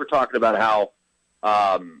Miller, and they were talking about how,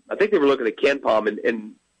 I think they were looking at KenPom,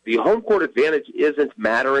 and the home court advantage isn't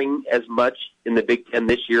mattering as much in the Big Ten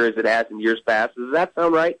this year as it has in years past. Does that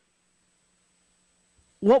sound right?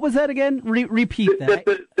 What was that again? Repeat that.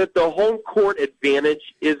 That the home court advantage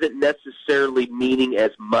isn't necessarily meaning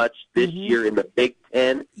as much this year in the Big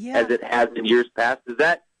Ten as it has in years past. Is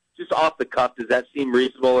that just off the cuff? Does that seem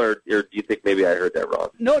reasonable, or do you think maybe I heard that wrong?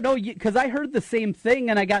 No, because I heard the same thing,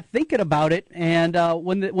 and I got thinking about it, and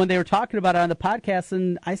when they were talking about it on the podcast,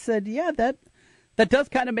 and I said, yeah, that does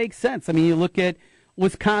kind of make sense. I mean, you look at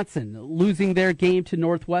Wisconsin losing their game to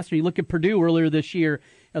Northwestern. You look at Purdue earlier this year.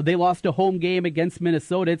 They lost a home game against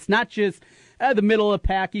Minnesota. It's not just the middle of the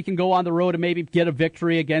pack. You can go on the road and maybe get a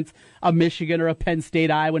victory against a Michigan or a Penn State,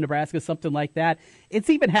 Iowa, Nebraska, something like that. It's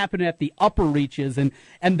even happening at the upper reaches, and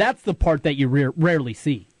that's the part that you rarely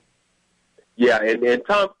see. Yeah, and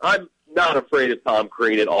Tom, I'm not afraid of Tom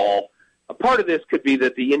Crean at all. A part of this could be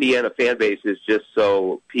that the Indiana fan base is just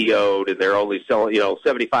so PO'd, and they're only selling,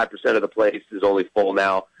 75% of the place is only full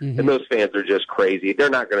now, and those fans are just crazy. They're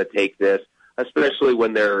not going to take this, especially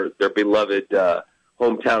when their beloved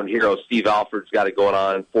hometown hero Steve Alford's got it going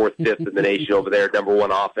on, 4th, 5th in the nation over there, number 1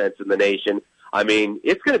 offense in the nation. I mean,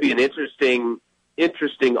 it's going to be an interesting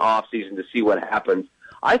offseason to see what happens.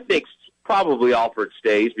 I think probably Alford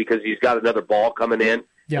stays because he's got another ball coming in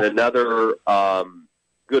and another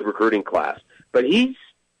good recruiting class. But he's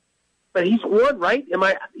won, right?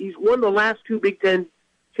 He's won the last 2 Big Ten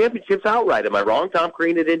championships outright. Am I wrong, Tom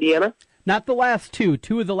Crean at Indiana? Not the last 2.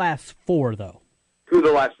 2 of the last 4, though. 2 of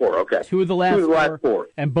the last 4, okay. 2 of the last 4.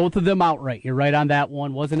 And both of them outright. You're right on that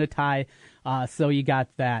one. Wasn't a tie, so you got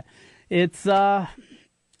that. It's,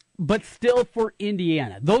 but still for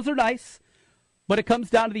Indiana. Those are nice, but it comes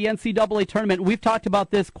down to the NCAA tournament. We've talked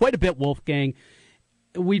about this quite a bit, Wolfgang.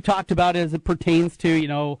 We talked about it as it pertains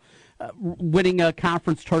to, winning a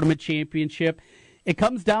conference tournament championship. It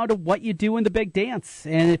comes down to what you do in the big dance.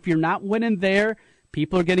 And if you're not winning there,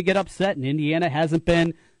 people are going to get upset. And Indiana hasn't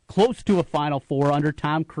been close to a Final Four under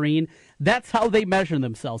Tom Crean. That's how they measure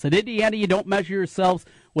themselves. At Indiana, you don't measure yourselves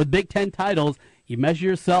with Big Ten titles. You measure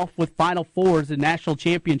yourself with Final Fours and national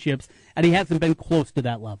championships, and he hasn't been close to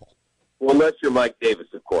that level. Well, unless you're Mike Davis,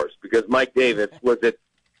 of course, because Mike Davis was it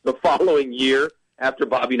the following year after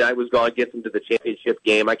Bobby Knight was gone, gets him to the championship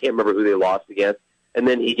game. I can't remember who they lost against, and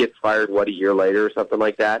then he gets fired, a year later or something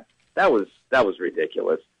like that? That was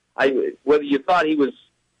ridiculous. Whether you thought he was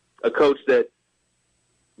a coach that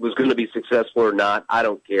was going to be successful or not, I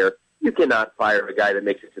don't care. You cannot fire a guy that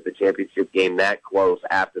makes it to the championship game that close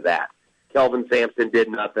after that. Kelvin Sampson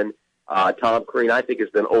did nothing. Tom Crean, I think, has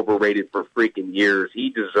been overrated for freaking years.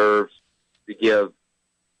 He deserves to give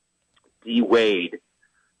D. Wade,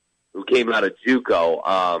 who came out of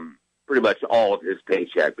JUCO, pretty much all of his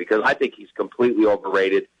paycheck, because I think he's completely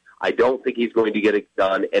overrated. I don't think he's going to get it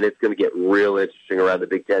done, and it's going to get real interesting around the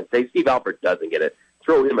Big Ten. Say Steve Alford doesn't get it.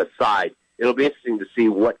 Throw him aside. It'll be interesting to see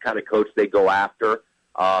what kind of coach they go after,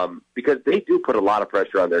 because they do put a lot of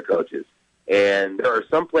pressure on their coaches. And there are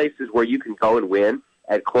some places where you can go and win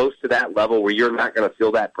at close to that level where you're not going to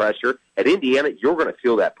feel that pressure. At Indiana, you're going to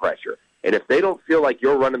feel that pressure. And if they don't feel like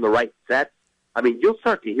you're running the right sets, I mean, you'll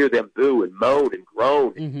start to hear them boo and moan and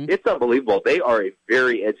groan. Mm-hmm. It's unbelievable. They are a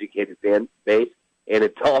very educated fan base. And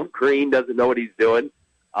if Tom Crean doesn't know what he's doing,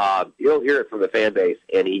 he'll hear it from the fan base,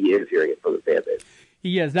 and he is hearing it from the fan base.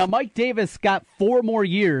 He is. Now, Mike Davis got 4 more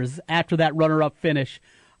years after that runner-up finish.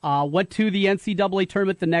 Went to the NCAA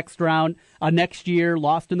tournament the next year,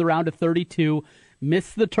 lost in the round of 32,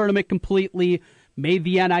 missed the tournament completely, made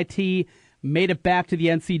the NIT, made it back to the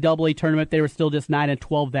NCAA tournament. They were still just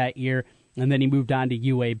 9-12 that year, and then he moved on to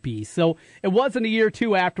UAB. So it wasn't a year or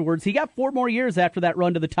two afterwards. He got 4 more years after that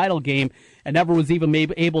run to the title game and never was even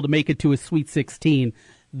able to make it to a Sweet 16.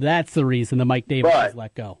 That's the reason that Mike Davis was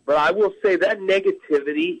let go. But I will say that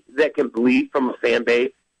negativity that can bleed from a fan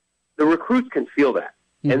base, the recruits can feel that.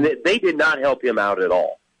 Mm-hmm. And they did not help him out at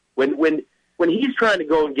all. When he's trying to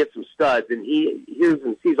go and get some studs and he hears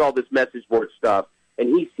and sees all this message board stuff and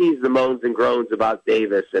he sees the moans and groans about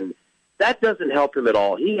Davis, and that doesn't help him at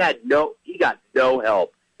all. He got no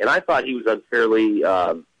help. And I thought he was unfairly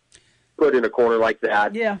put in a corner like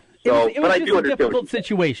that. Yeah. So, it was just a difficult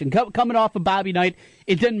situation. Coming off of Bobby Knight,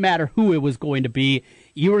 it didn't matter who it was going to be.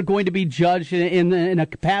 You were going to be judged in a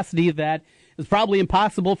capacity that is probably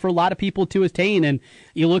impossible for a lot of people to attain. And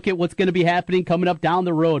you look at what's going to be happening coming up down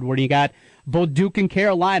the road where you got both Duke and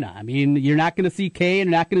Carolina. I mean, you're not going to see Kay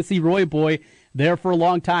and you're not going to see Roy Boy there for a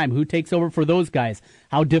long time. Who takes over for those guys?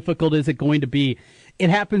 How difficult is it going to be? It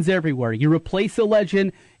happens everywhere. You replace a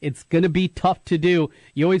legend, it's going to be tough to do.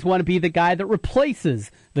 You always want to be the guy that replaces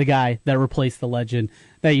the guy that replaced the legend.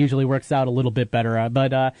 That usually works out a little bit better.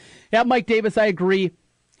 But Mike Davis, I agree.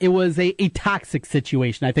 It was a toxic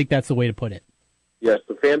situation. I think that's the way to put it. Yes,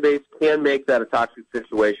 the fan base can make that a toxic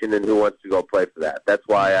situation, and who wants to go play for that? That's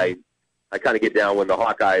why I kind of get down when the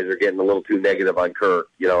Hawkeyes are getting a little too negative on Kirk.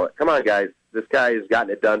 You know, come on, guys. This guy has gotten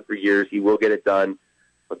it done for years. He will get it done.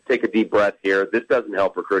 Let's take a deep breath here. This doesn't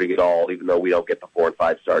help recruiting at all, even though we don't get the 4- and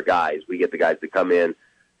 5-star guys. We get the guys that come in,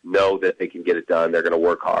 know that they can get it done. They're going to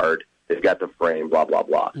work hard. They've got the frame, blah, blah,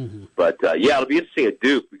 blah. Mm-hmm. But, it'll be interesting at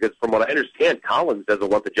Duke because from what I understand, Collins doesn't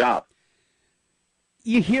want the job.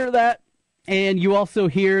 You hear that, and you also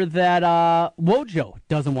hear that Wojo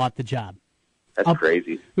doesn't want the job. That's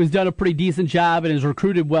crazy. Who's done a pretty decent job and is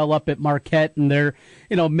recruited well up at Marquette, and they're,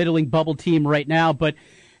 middling bubble team right now. But,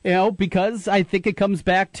 because I think it comes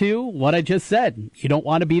back to what I just said. You don't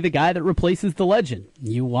want to be the guy that replaces the legend.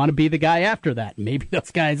 You want to be the guy after that. Maybe those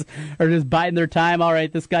guys are just biding their time. All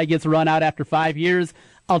right, this guy gets run out after 5 years.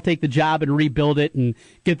 I'll take the job and rebuild it and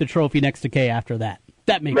get the trophy next to Kay after that.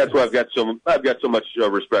 That makes sense. Why I've got so much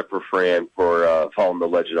respect for Fran for following the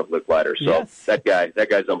legend of Licklider. So yes. that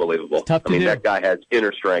guy's unbelievable. It's tough to do. That guy has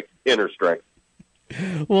inner strength.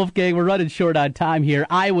 Wolfgang, we're running short on time here.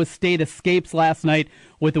 Iowa State escapes last night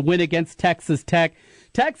with a win against Texas Tech.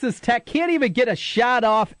 Texas Tech can't even get a shot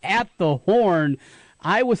off at the horn.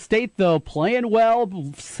 Iowa State, though, playing well,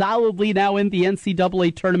 solidly now in the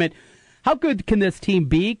NCAA tournament. How good can this team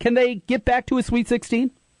be? Can they get back to a Sweet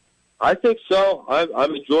 16? I think so.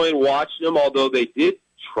 I'm enjoying watching them, although they did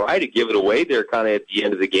try to give it away there kind of at the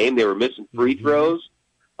end of the game. They were missing free throws.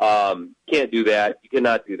 Can't do that. You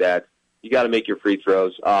cannot do that. You got to make your free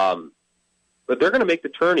throws. But they're going to make the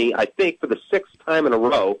tourney, I think, for the 6th time in a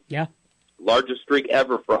row. Yeah. Largest streak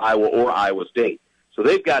ever for Iowa or Iowa State. So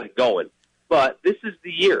they've got it going. But this is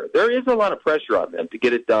the year. There is a lot of pressure on them to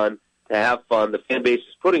get it done, to have fun. The fan base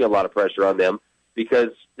is putting a lot of pressure on them because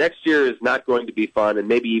next year is not going to be fun, and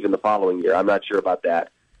maybe even the following year. I'm not sure about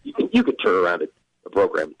that. You could turn around a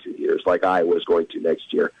program in 2 years like Iowa is going to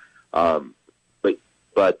next year.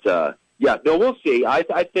 We'll see. I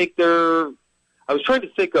think I was trying to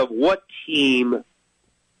think of what team,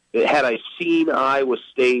 had I seen Iowa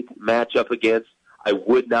State match up against, I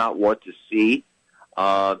would not want to see.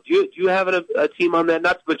 Do you have a team on that?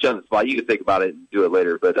 Not to put you on the spot. You can think about it and do it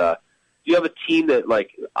later. But do you have a team that,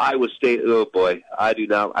 like Iowa State? Oh boy, I did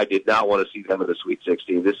not want to see them in the Sweet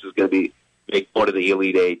 16. This is going to make one of the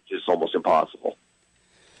Elite Eight just almost impossible.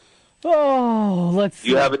 Oh, let's see.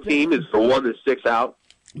 Do you have a team? Is there one that sticks out?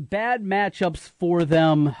 Bad matchups for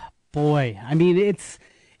them. Boy, I mean,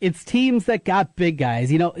 it's teams that got big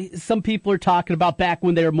guys. Some people are talking about back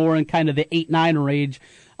when they were more in kind of the 8-9 range.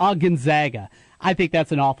 Gonzaga. I think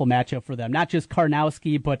that's an awful matchup for them. Not just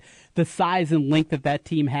Karnowski, but the size and length that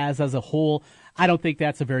team has as a whole. I don't think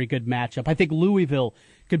that's a very good matchup. I think Louisville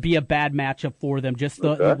could be a bad matchup for them. Just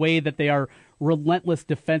the way that they are relentless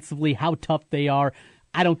defensively, how tough they are.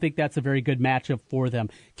 I don't think that's a very good matchup for them.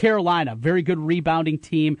 Carolina, very good rebounding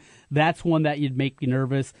team. That's one that you'd make you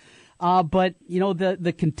nervous. But,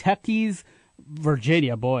 the Kentuckies,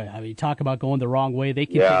 Virginia, boy, I mean, talk about going the wrong way. They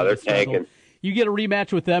they're tanking. You get a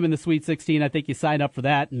rematch with them in the Sweet 16. I think you sign up for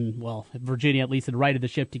that. And, well, Virginia at least had righted the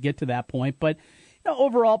ship to get to that point. But,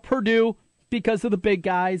 overall, Purdue, because of the big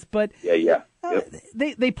guys. But Yep.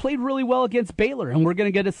 They played really well against Baylor. And we're going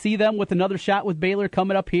to get to see them with another shot with Baylor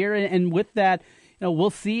coming up here. And with that,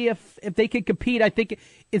 we'll see if they can compete. I think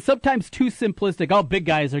it's sometimes too simplistic. Oh, big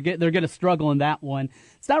guys they're going to struggle in that one.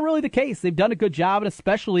 It's not really the case. They've done a good job, and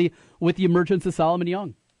especially with the emergence of Solomon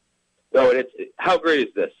Young. No, and how great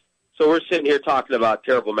is this? So we're sitting here talking about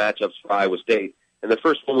terrible matchups for Iowa State, and the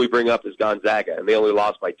first one we bring up is Gonzaga, and they only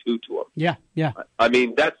lost by 2 to them. Yeah. I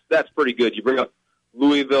mean, that's pretty good. You bring up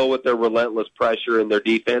Louisville with their relentless pressure and their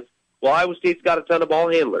defense. Well, Iowa State's got a ton of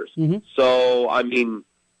ball handlers. Mm-hmm. So, I mean,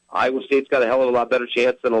 Iowa State's got a hell of a lot better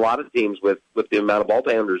chance than a lot of teams with the amount of ball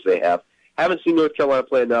handlers they have. Haven't seen North Carolina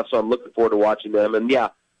play enough, so I'm looking forward to watching them. And,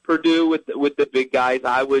 Purdue with the big guys,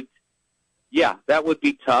 that would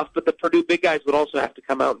be tough. But the Purdue big guys would also have to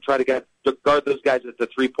come out and try to guard those guys at the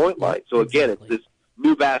 3-point line. So, again, it's this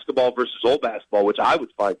new basketball versus old basketball, which I would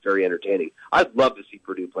find very entertaining. I'd love to see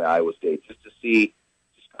Purdue play Iowa State just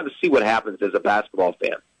kind of see what happens as a basketball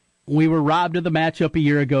fan. We were robbed of the matchup a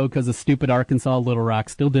year ago because of stupid Arkansas Little Rock.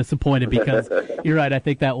 Still disappointed because you're right. I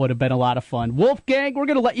think that would have been a lot of fun. Wolfgang, we're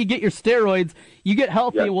going to let you get your steroids. You get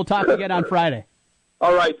healthy, and we'll talk again on Friday.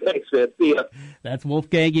 All right, thanks, man. See ya. That's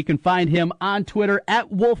Wolfgang. You can find him on Twitter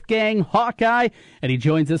at Wolfgang Hawkeye, and he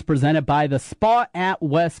joins us presented by the Spa at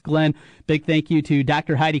West Glen. Big thank you to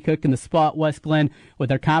Dr. Heidi Cook and the Spa at West Glen with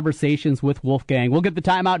their conversations with Wolfgang. We'll get the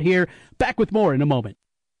time out here. Back with more in a moment.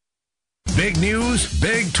 Big news,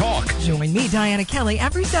 big talk. Join me, Diana Kelly,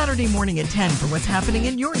 every Saturday morning at 10 for what's happening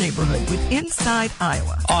in your neighborhood with Inside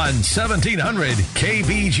Iowa. On 1700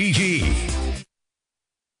 KBGG.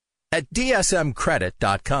 At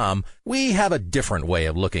DSMCredit.com, we have a different way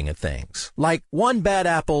of looking at things. Like, one bad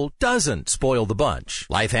apple doesn't spoil the bunch.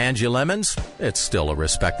 Life hands you lemons, it's still a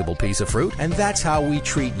respectable piece of fruit, and that's how we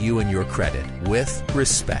treat you and your credit, with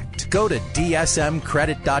respect. Go to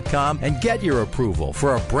DSMCredit.com and get your approval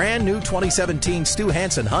for a brand new 2017 Stu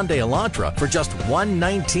Hansen Hyundai Elantra for just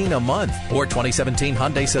 $119 a month, or 2017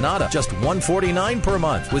 Hyundai Sonata, just $149 per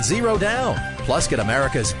month with 0 down. Plus, get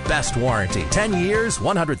America's best warranty, 10 years,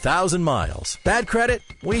 100,000 miles. Bad credit?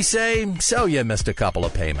 We say, so you missed a couple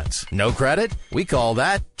of payments. No credit? We call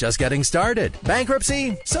that just getting started.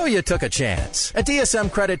 Bankruptcy? So you took a chance. At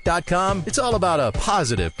DSMCredit.com, it's all about a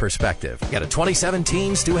positive perspective. Get a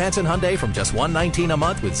 2017 Stu Hansen Hyundai from just $119 a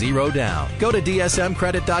month with 0 down. Go to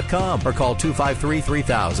DSMCredit.com or call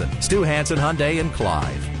 253-3000. Stu Hansen Hyundai in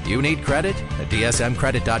Clive. You need credit? At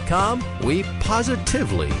DSMCredit.com, we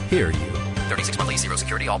positively hear you. 36 monthly, 0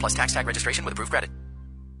 security, all plus tax tag registration with approved credit.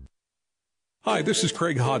 Hi, this is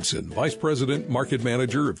Craig Hodson, Vice President, Market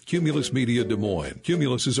Manager of Cumulus Media Des Moines.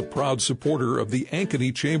 Cumulus is a proud supporter of the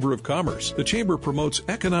Ankeny Chamber of Commerce. The Chamber promotes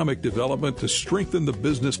economic development to strengthen the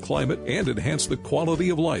business climate and enhance the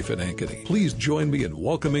quality of life in Ankeny. Please join me in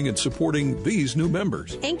welcoming and supporting these new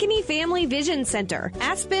members. Ankeny Family Vision Center,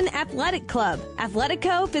 Aspen Athletic Club,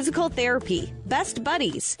 Athletico Physical Therapy, Best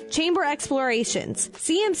Buddies, Chamber Explorations,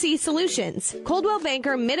 CMC Solutions, Coldwell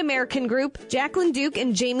Banker Mid-American Group, Jacqueline Duke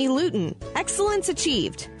and Jamie Luton, Excellence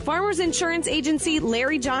Achieved, Farmers Insurance Agency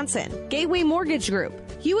Larry Johnson, Gateway Mortgage Group,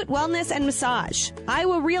 Hewitt Wellness and Massage,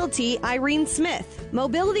 Iowa Realty Irene Smith,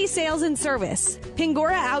 Mobility Sales and Service,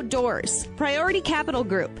 Pingora Outdoors, Priority Capital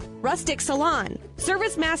Group, Rustic Salon,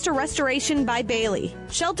 Service Master Restoration by Bailey,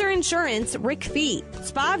 Shelter Insurance Rick Fee,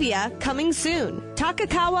 Spavia coming soon,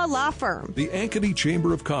 Takakawa Law Firm. The Ankeny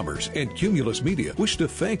Chamber of Commerce and Cumulus Media wish to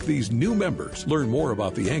thank these new members. Learn more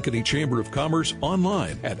about the Ankeny Chamber of Commerce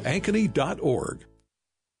online at ankeny.org.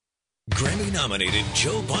 Grammy-nominated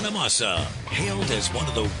Joe Bonamassa, hailed as one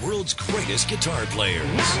of the world's greatest guitar players.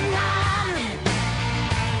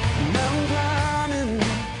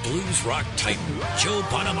 Blues rock titan Joe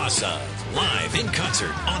Bonamassa, live in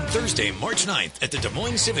concert on Thursday, March 9th at the Des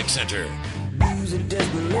Moines Civic Center.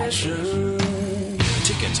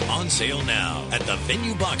 Tickets on sale now at the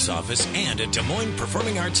venue box office and at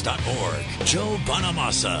DesMoinesPerformingArts.org. Joe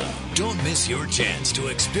Bonamassa. Don't miss your chance to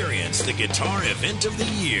experience the guitar event of the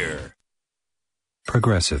year.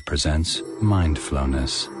 Progressive presents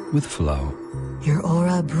Mindfulness with Flow. Your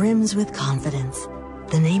aura brims with confidence.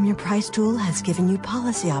 The Name Your Price tool has given you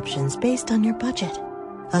policy options based on your budget.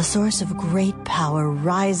 A source of great power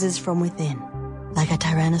rises from within, like a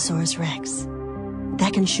Tyrannosaurus Rex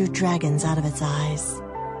that can shoot dragons out of its eyes,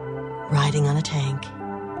 riding on a tank.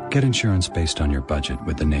 Get insurance based on your budget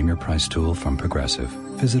with the Name Your Price tool from Progressive.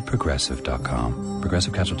 Visit Progressive.com.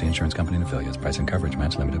 Progressive Casualty Insurance Company and Affiliates. Price and coverage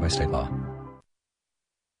match limited by state law.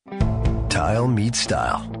 Tile meets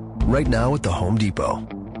style. Right now at the Home Depot.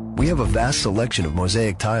 We have a vast selection of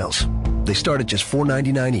mosaic tiles. They start at just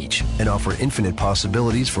 $4.99 each and offer infinite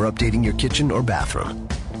possibilities for updating your kitchen or bathroom.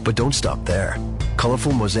 But don't stop there.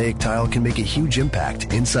 Colorful mosaic tile can make a huge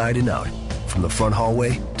impact inside and out, from the front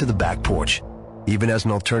hallway to the back porch, even as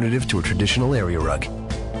an alternative to a traditional area rug.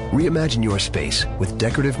 Reimagine your space with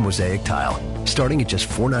decorative mosaic tile, starting at just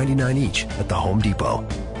 $4.99 each at the Home Depot.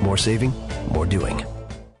 More saving, more doing.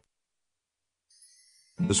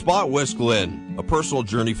 The Spa at West Glen, a personal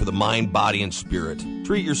journey for the mind, body, and spirit.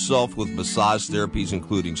 Treat yourself with massage therapies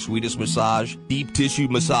including Swedish massage, deep tissue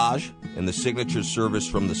massage, and the signature service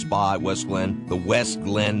from the Spa at West Glen, the West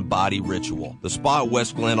Glen Body Ritual. The Spa at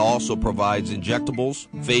West Glen also provides injectables,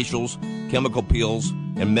 facials, chemical peels,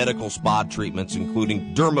 and medical spa treatments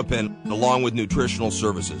including Dermapen, along with nutritional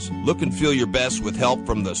services. Look and feel your best with help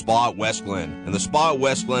from the Spa at West Glen. And the Spa at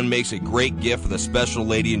West Glen makes a great gift for the special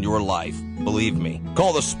lady in your life. Believe me.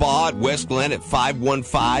 Call the Spa at West Glen at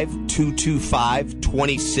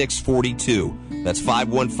 515-225-2642. That's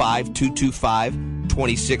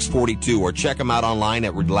 515-225-2642, or check them out online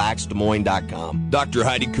at relaxdesmoines.com. Dr.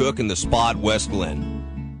 Heidi Cook and the Spa at West Lynn.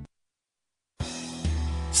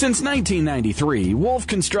 Since 1993, Wolf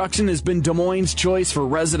Construction has been Des Moines' choice for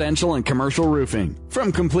residential and commercial roofing.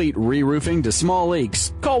 From complete re-roofing to small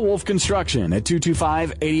leaks, call Wolf Construction at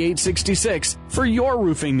 225-8866 for your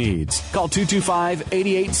roofing needs. Call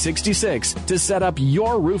 225-8866 to set up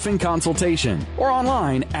your roofing consultation, or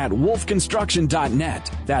online at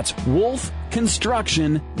wolfconstruction.net. That's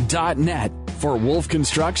wolfconstruction.net for Wolf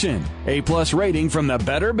Construction. A+ rating from the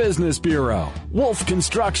Better Business Bureau.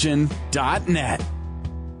 wolfconstruction.net.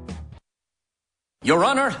 Your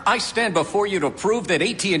Honor, I stand before you to prove that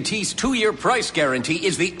AT&T's 2-year price guarantee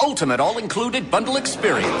is the ultimate all-included bundle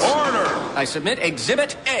experience. Order! I submit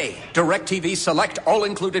Exhibit A, DirecTV Select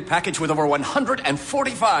all-included package with over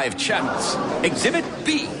 145 channels. Exhibit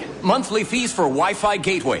B, monthly fees for Wi-Fi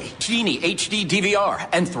gateway, Genie HD DVR,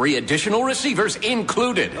 and 3 additional receivers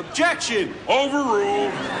included. Objection!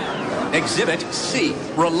 Overruled. Exhibit C,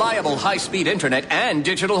 reliable high-speed internet and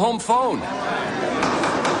digital home phone.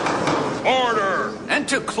 Order! And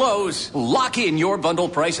to close, lock in your bundle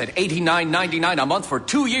price at $89.99 a month for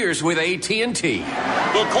 2 years with AT&T.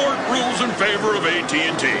 The court rules in favor of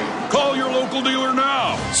AT&T. Call your local dealer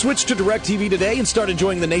now. Switch to DirecTV today and start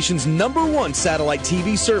enjoying the nation's #1 satellite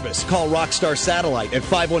TV service. Call Rockstar Satellite at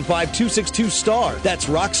 515-262-STAR. That's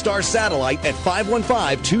Rockstar Satellite at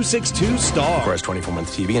 515-262-STAR. Requires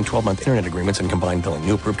 24-month TV and 12-month internet agreements and combined billing.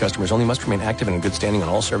 New approved customers only must remain active and in good standing on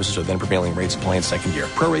all services with then prevailing rates apply in second year.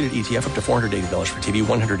 Prorated ETF up to $480 for TV,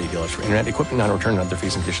 $180 for internet, equipment non-return, and other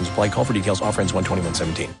fees and conditions apply. Call for details. Offer ends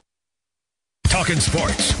 1/21/17. Talking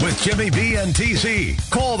sports with Jimmy B and TC.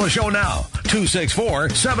 Call the show now.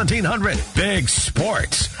 264-1700. Big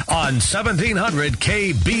Sports on 1700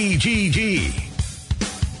 KBGG.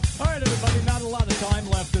 All right, everybody, not a lot of time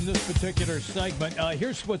left in this particular segment.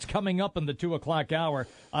 Here's what's coming up in the 2 o'clock hour.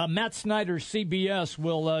 Matt Snyder, CBS,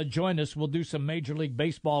 will join us. We'll do some Major League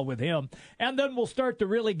Baseball with him. And then we'll start to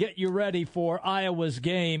really get you ready for Iowa's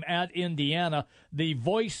game at Indiana. The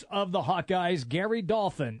voice of the Hawkeyes, Gary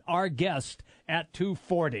Dolphin, our guest at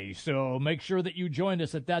 2:40. So make sure that you join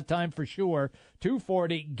us at that time for sure.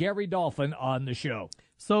 2:40, Gary Dolphin on the show.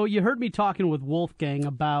 So you heard me talking with Wolfgang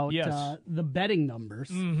about the betting numbers.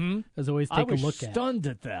 Mm-hmm. As always, take a look at. I was stunned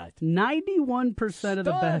at that. 91% of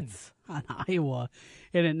the bets on Iowa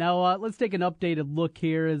in it. Now, let's take an updated look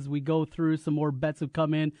here as we go through. Some more bets have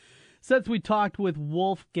come in since we talked with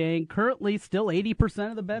Wolfgang. Currently, still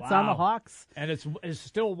 80% of the bets on the Hawks. And it's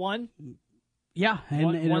still one? Yeah,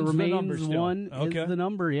 and it remains one is the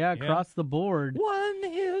number, across the board. One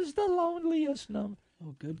is the loneliest number.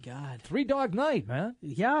 Oh, good God. 3 Dog Night, man.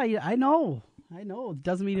 Yeah, I know. It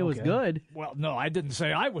doesn't mean it was good. Well, no, I didn't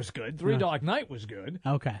say I was good. 3 Dog Night was good.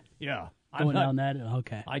 Okay. Yeah. Going down that,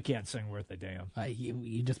 okay. I can't sing worth a damn.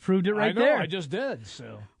 You just proved it right there. I just did,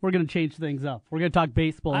 so. We're going to change things up. We're going to talk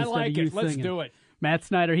baseball instead of you singing. Let's do it. Matt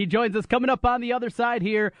Snyder, he joins us coming up on the other side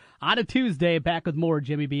here on a Tuesday. Back with more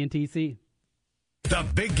Jimmy B and TC. The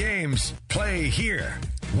big games play here.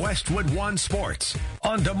 Westwood One Sports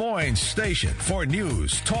on Des Moines Station for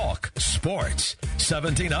news, talk, sports.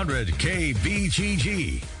 1700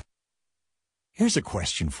 KBGG. Here's a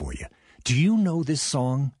question for you. Do you know this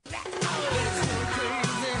song?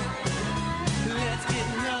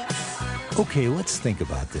 Okay, let's think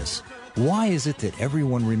about this. Why is it that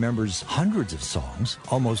everyone remembers hundreds of songs,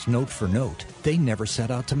 almost note for note, they never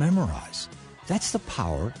set out to memorize? That's the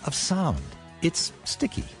power of sound. It's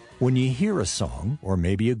sticky. When you hear a song, or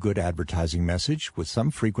maybe a good advertising message with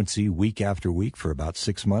some frequency week after week for about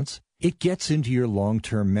 6 months, it gets into your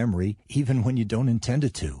long-term memory even when you don't intend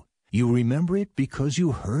it to. You remember it because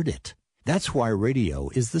you heard it. That's why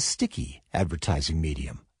radio is the sticky advertising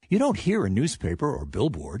medium. You don't hear a newspaper or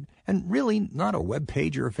billboard, and really not a web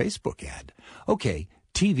page or a Facebook ad. Okay,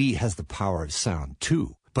 TV has the power of sound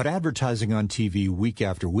too, but advertising on TV week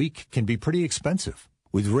after week can be pretty expensive.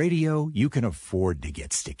 With radio, you can afford to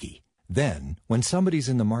get sticky. Then, when somebody's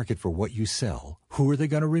in the market for what you sell, who are they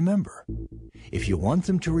going to remember? If you want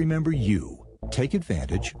them to remember you, take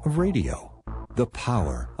advantage of radio. The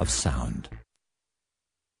power of sound.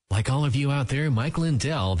 Like all of you out there, Mike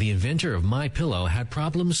Lindell, the inventor of MyPillow, had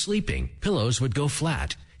problems sleeping. Pillows would go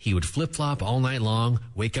flat. He would flip-flop all night long,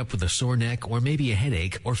 wake up with a sore neck or maybe a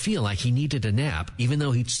headache, or feel like he needed a nap even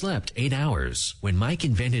though he'd slept 8 hours. When Mike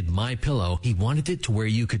invented MyPillow, he wanted it to where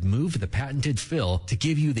you could move the patented fill to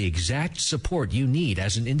give you the exact support you need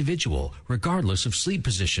as an individual, regardless of sleep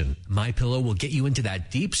position. MyPillow will get you into that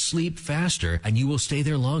deep sleep faster, and you will stay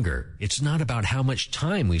there longer. It's not about how much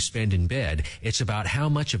time we spend in bed. It's about how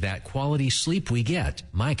much of that quality sleep we get.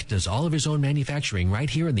 Mike does all of his own manufacturing right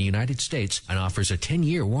here in the United States and offers a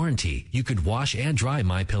 10-year warranty. You could wash and dry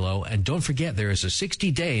MyPillow, and don't forget there is a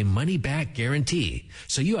 60-day money-back guarantee.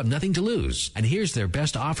 So you have nothing to lose. And here's their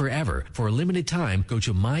best offer ever. For a limited time, go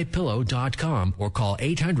to MyPillow.com or call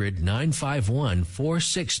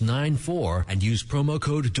 800-951-4694 and use promo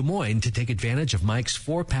code Des Moines to take advantage of Mike's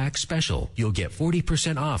 4-pack special. You'll get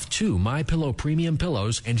 40% off 2 MyPillow premium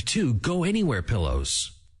pillows and 2 Go Anywhere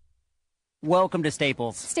pillows. Welcome to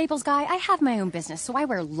Staples. Staples guy, I have my own business, so I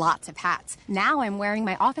wear lots of hats. Now I'm wearing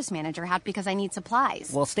my office manager hat because I need supplies.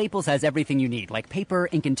 Well, Staples has everything you need, like paper,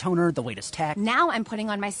 ink and toner, the latest tech. Now I'm putting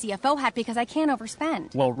on my CFO hat because I can't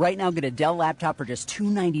overspend. Well, right now get a Dell laptop for just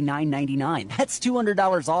 $299.99. That's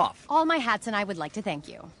 $200 off. All my hats and I would like to thank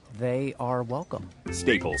you. They are welcome.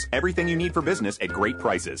 Staples, everything you need for business at great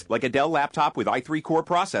prices. Like a Dell laptop with i3 core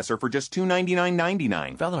processor for just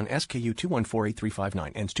 $299.99. Valid on SKU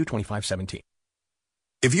 2148359, ends 22517.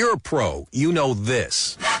 If you're a pro, you know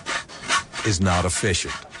this is not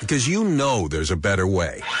efficient, because you know there's a better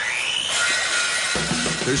way.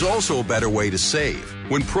 There's also a better way to save.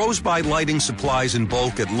 When pros buy lighting supplies in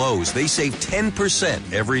bulk at Lowe's, they save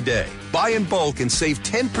 10% every day. Buy in bulk and save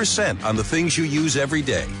 10% on the things you use every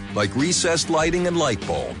day, like recessed lighting and light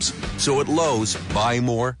bulbs. So at Lowe's, buy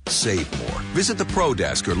more, save more. Visit the Pro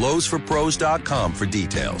Desk or Lowe'sForPros.com for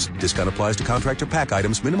details. Discount applies to contractor pack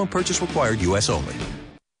items. Minimum purchase required. U.S. only.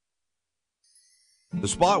 The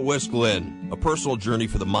Spa at West Glen, a personal journey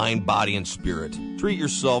for the mind, body, and spirit. Treat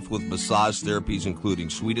yourself with massage therapies including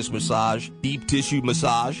Swedish massage, deep tissue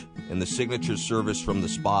massage, and the signature service from the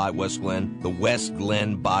Spa at West Glen, the West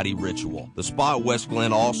Glen Body Ritual. The Spa at West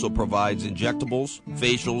Glen also provides injectables,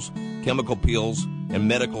 facials, chemical peels, and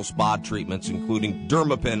medical spa treatments including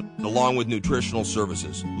Dermapen, along with nutritional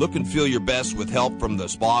services. Look and feel your best with help from the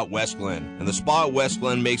Spa at West Glen. And the Spa at West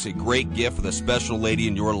Glen makes a great gift for the special lady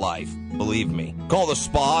in your life. Believe me. Call the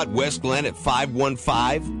Spa at West Glen at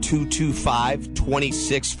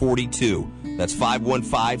 515-225-2642. That's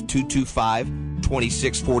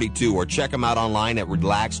 515-225-2642. Or check them out online at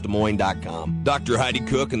relaxdesmoines.com. Dr. Heidi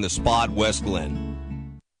Cook and the Spa at West Glen.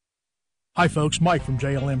 Hi folks, Mike from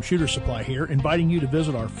JLM Shooter Supply here, inviting you to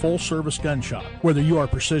visit our full-service gun shop. Whether you are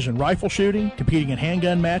precision rifle shooting, competing in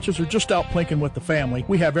handgun matches, or just out plinking with the family,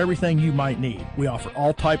 we have everything you might need. We offer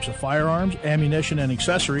all types of firearms, ammunition, and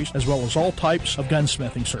accessories, as well as all types of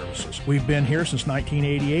gunsmithing services. We've been here since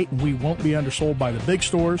 1988, and we won't be undersold by the big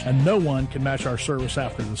stores, and no one can match our service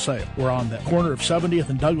after the sale. We're on the corner of 70th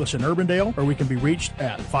and Douglas in Urbandale, or we can be reached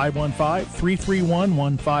at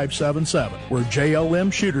 515-331-1577. We're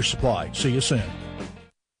JLM Shooter Supply. See you soon.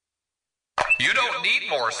 You don't need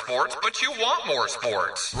more sports, but you want more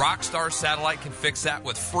sports. Rockstar Satellite can fix that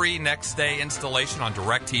with free next-day installation on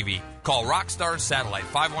DirecTV. Call Rockstar Satellite,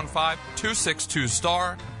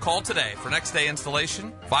 515-262-STAR. Call today for next-day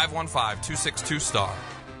installation, 515-262-STAR.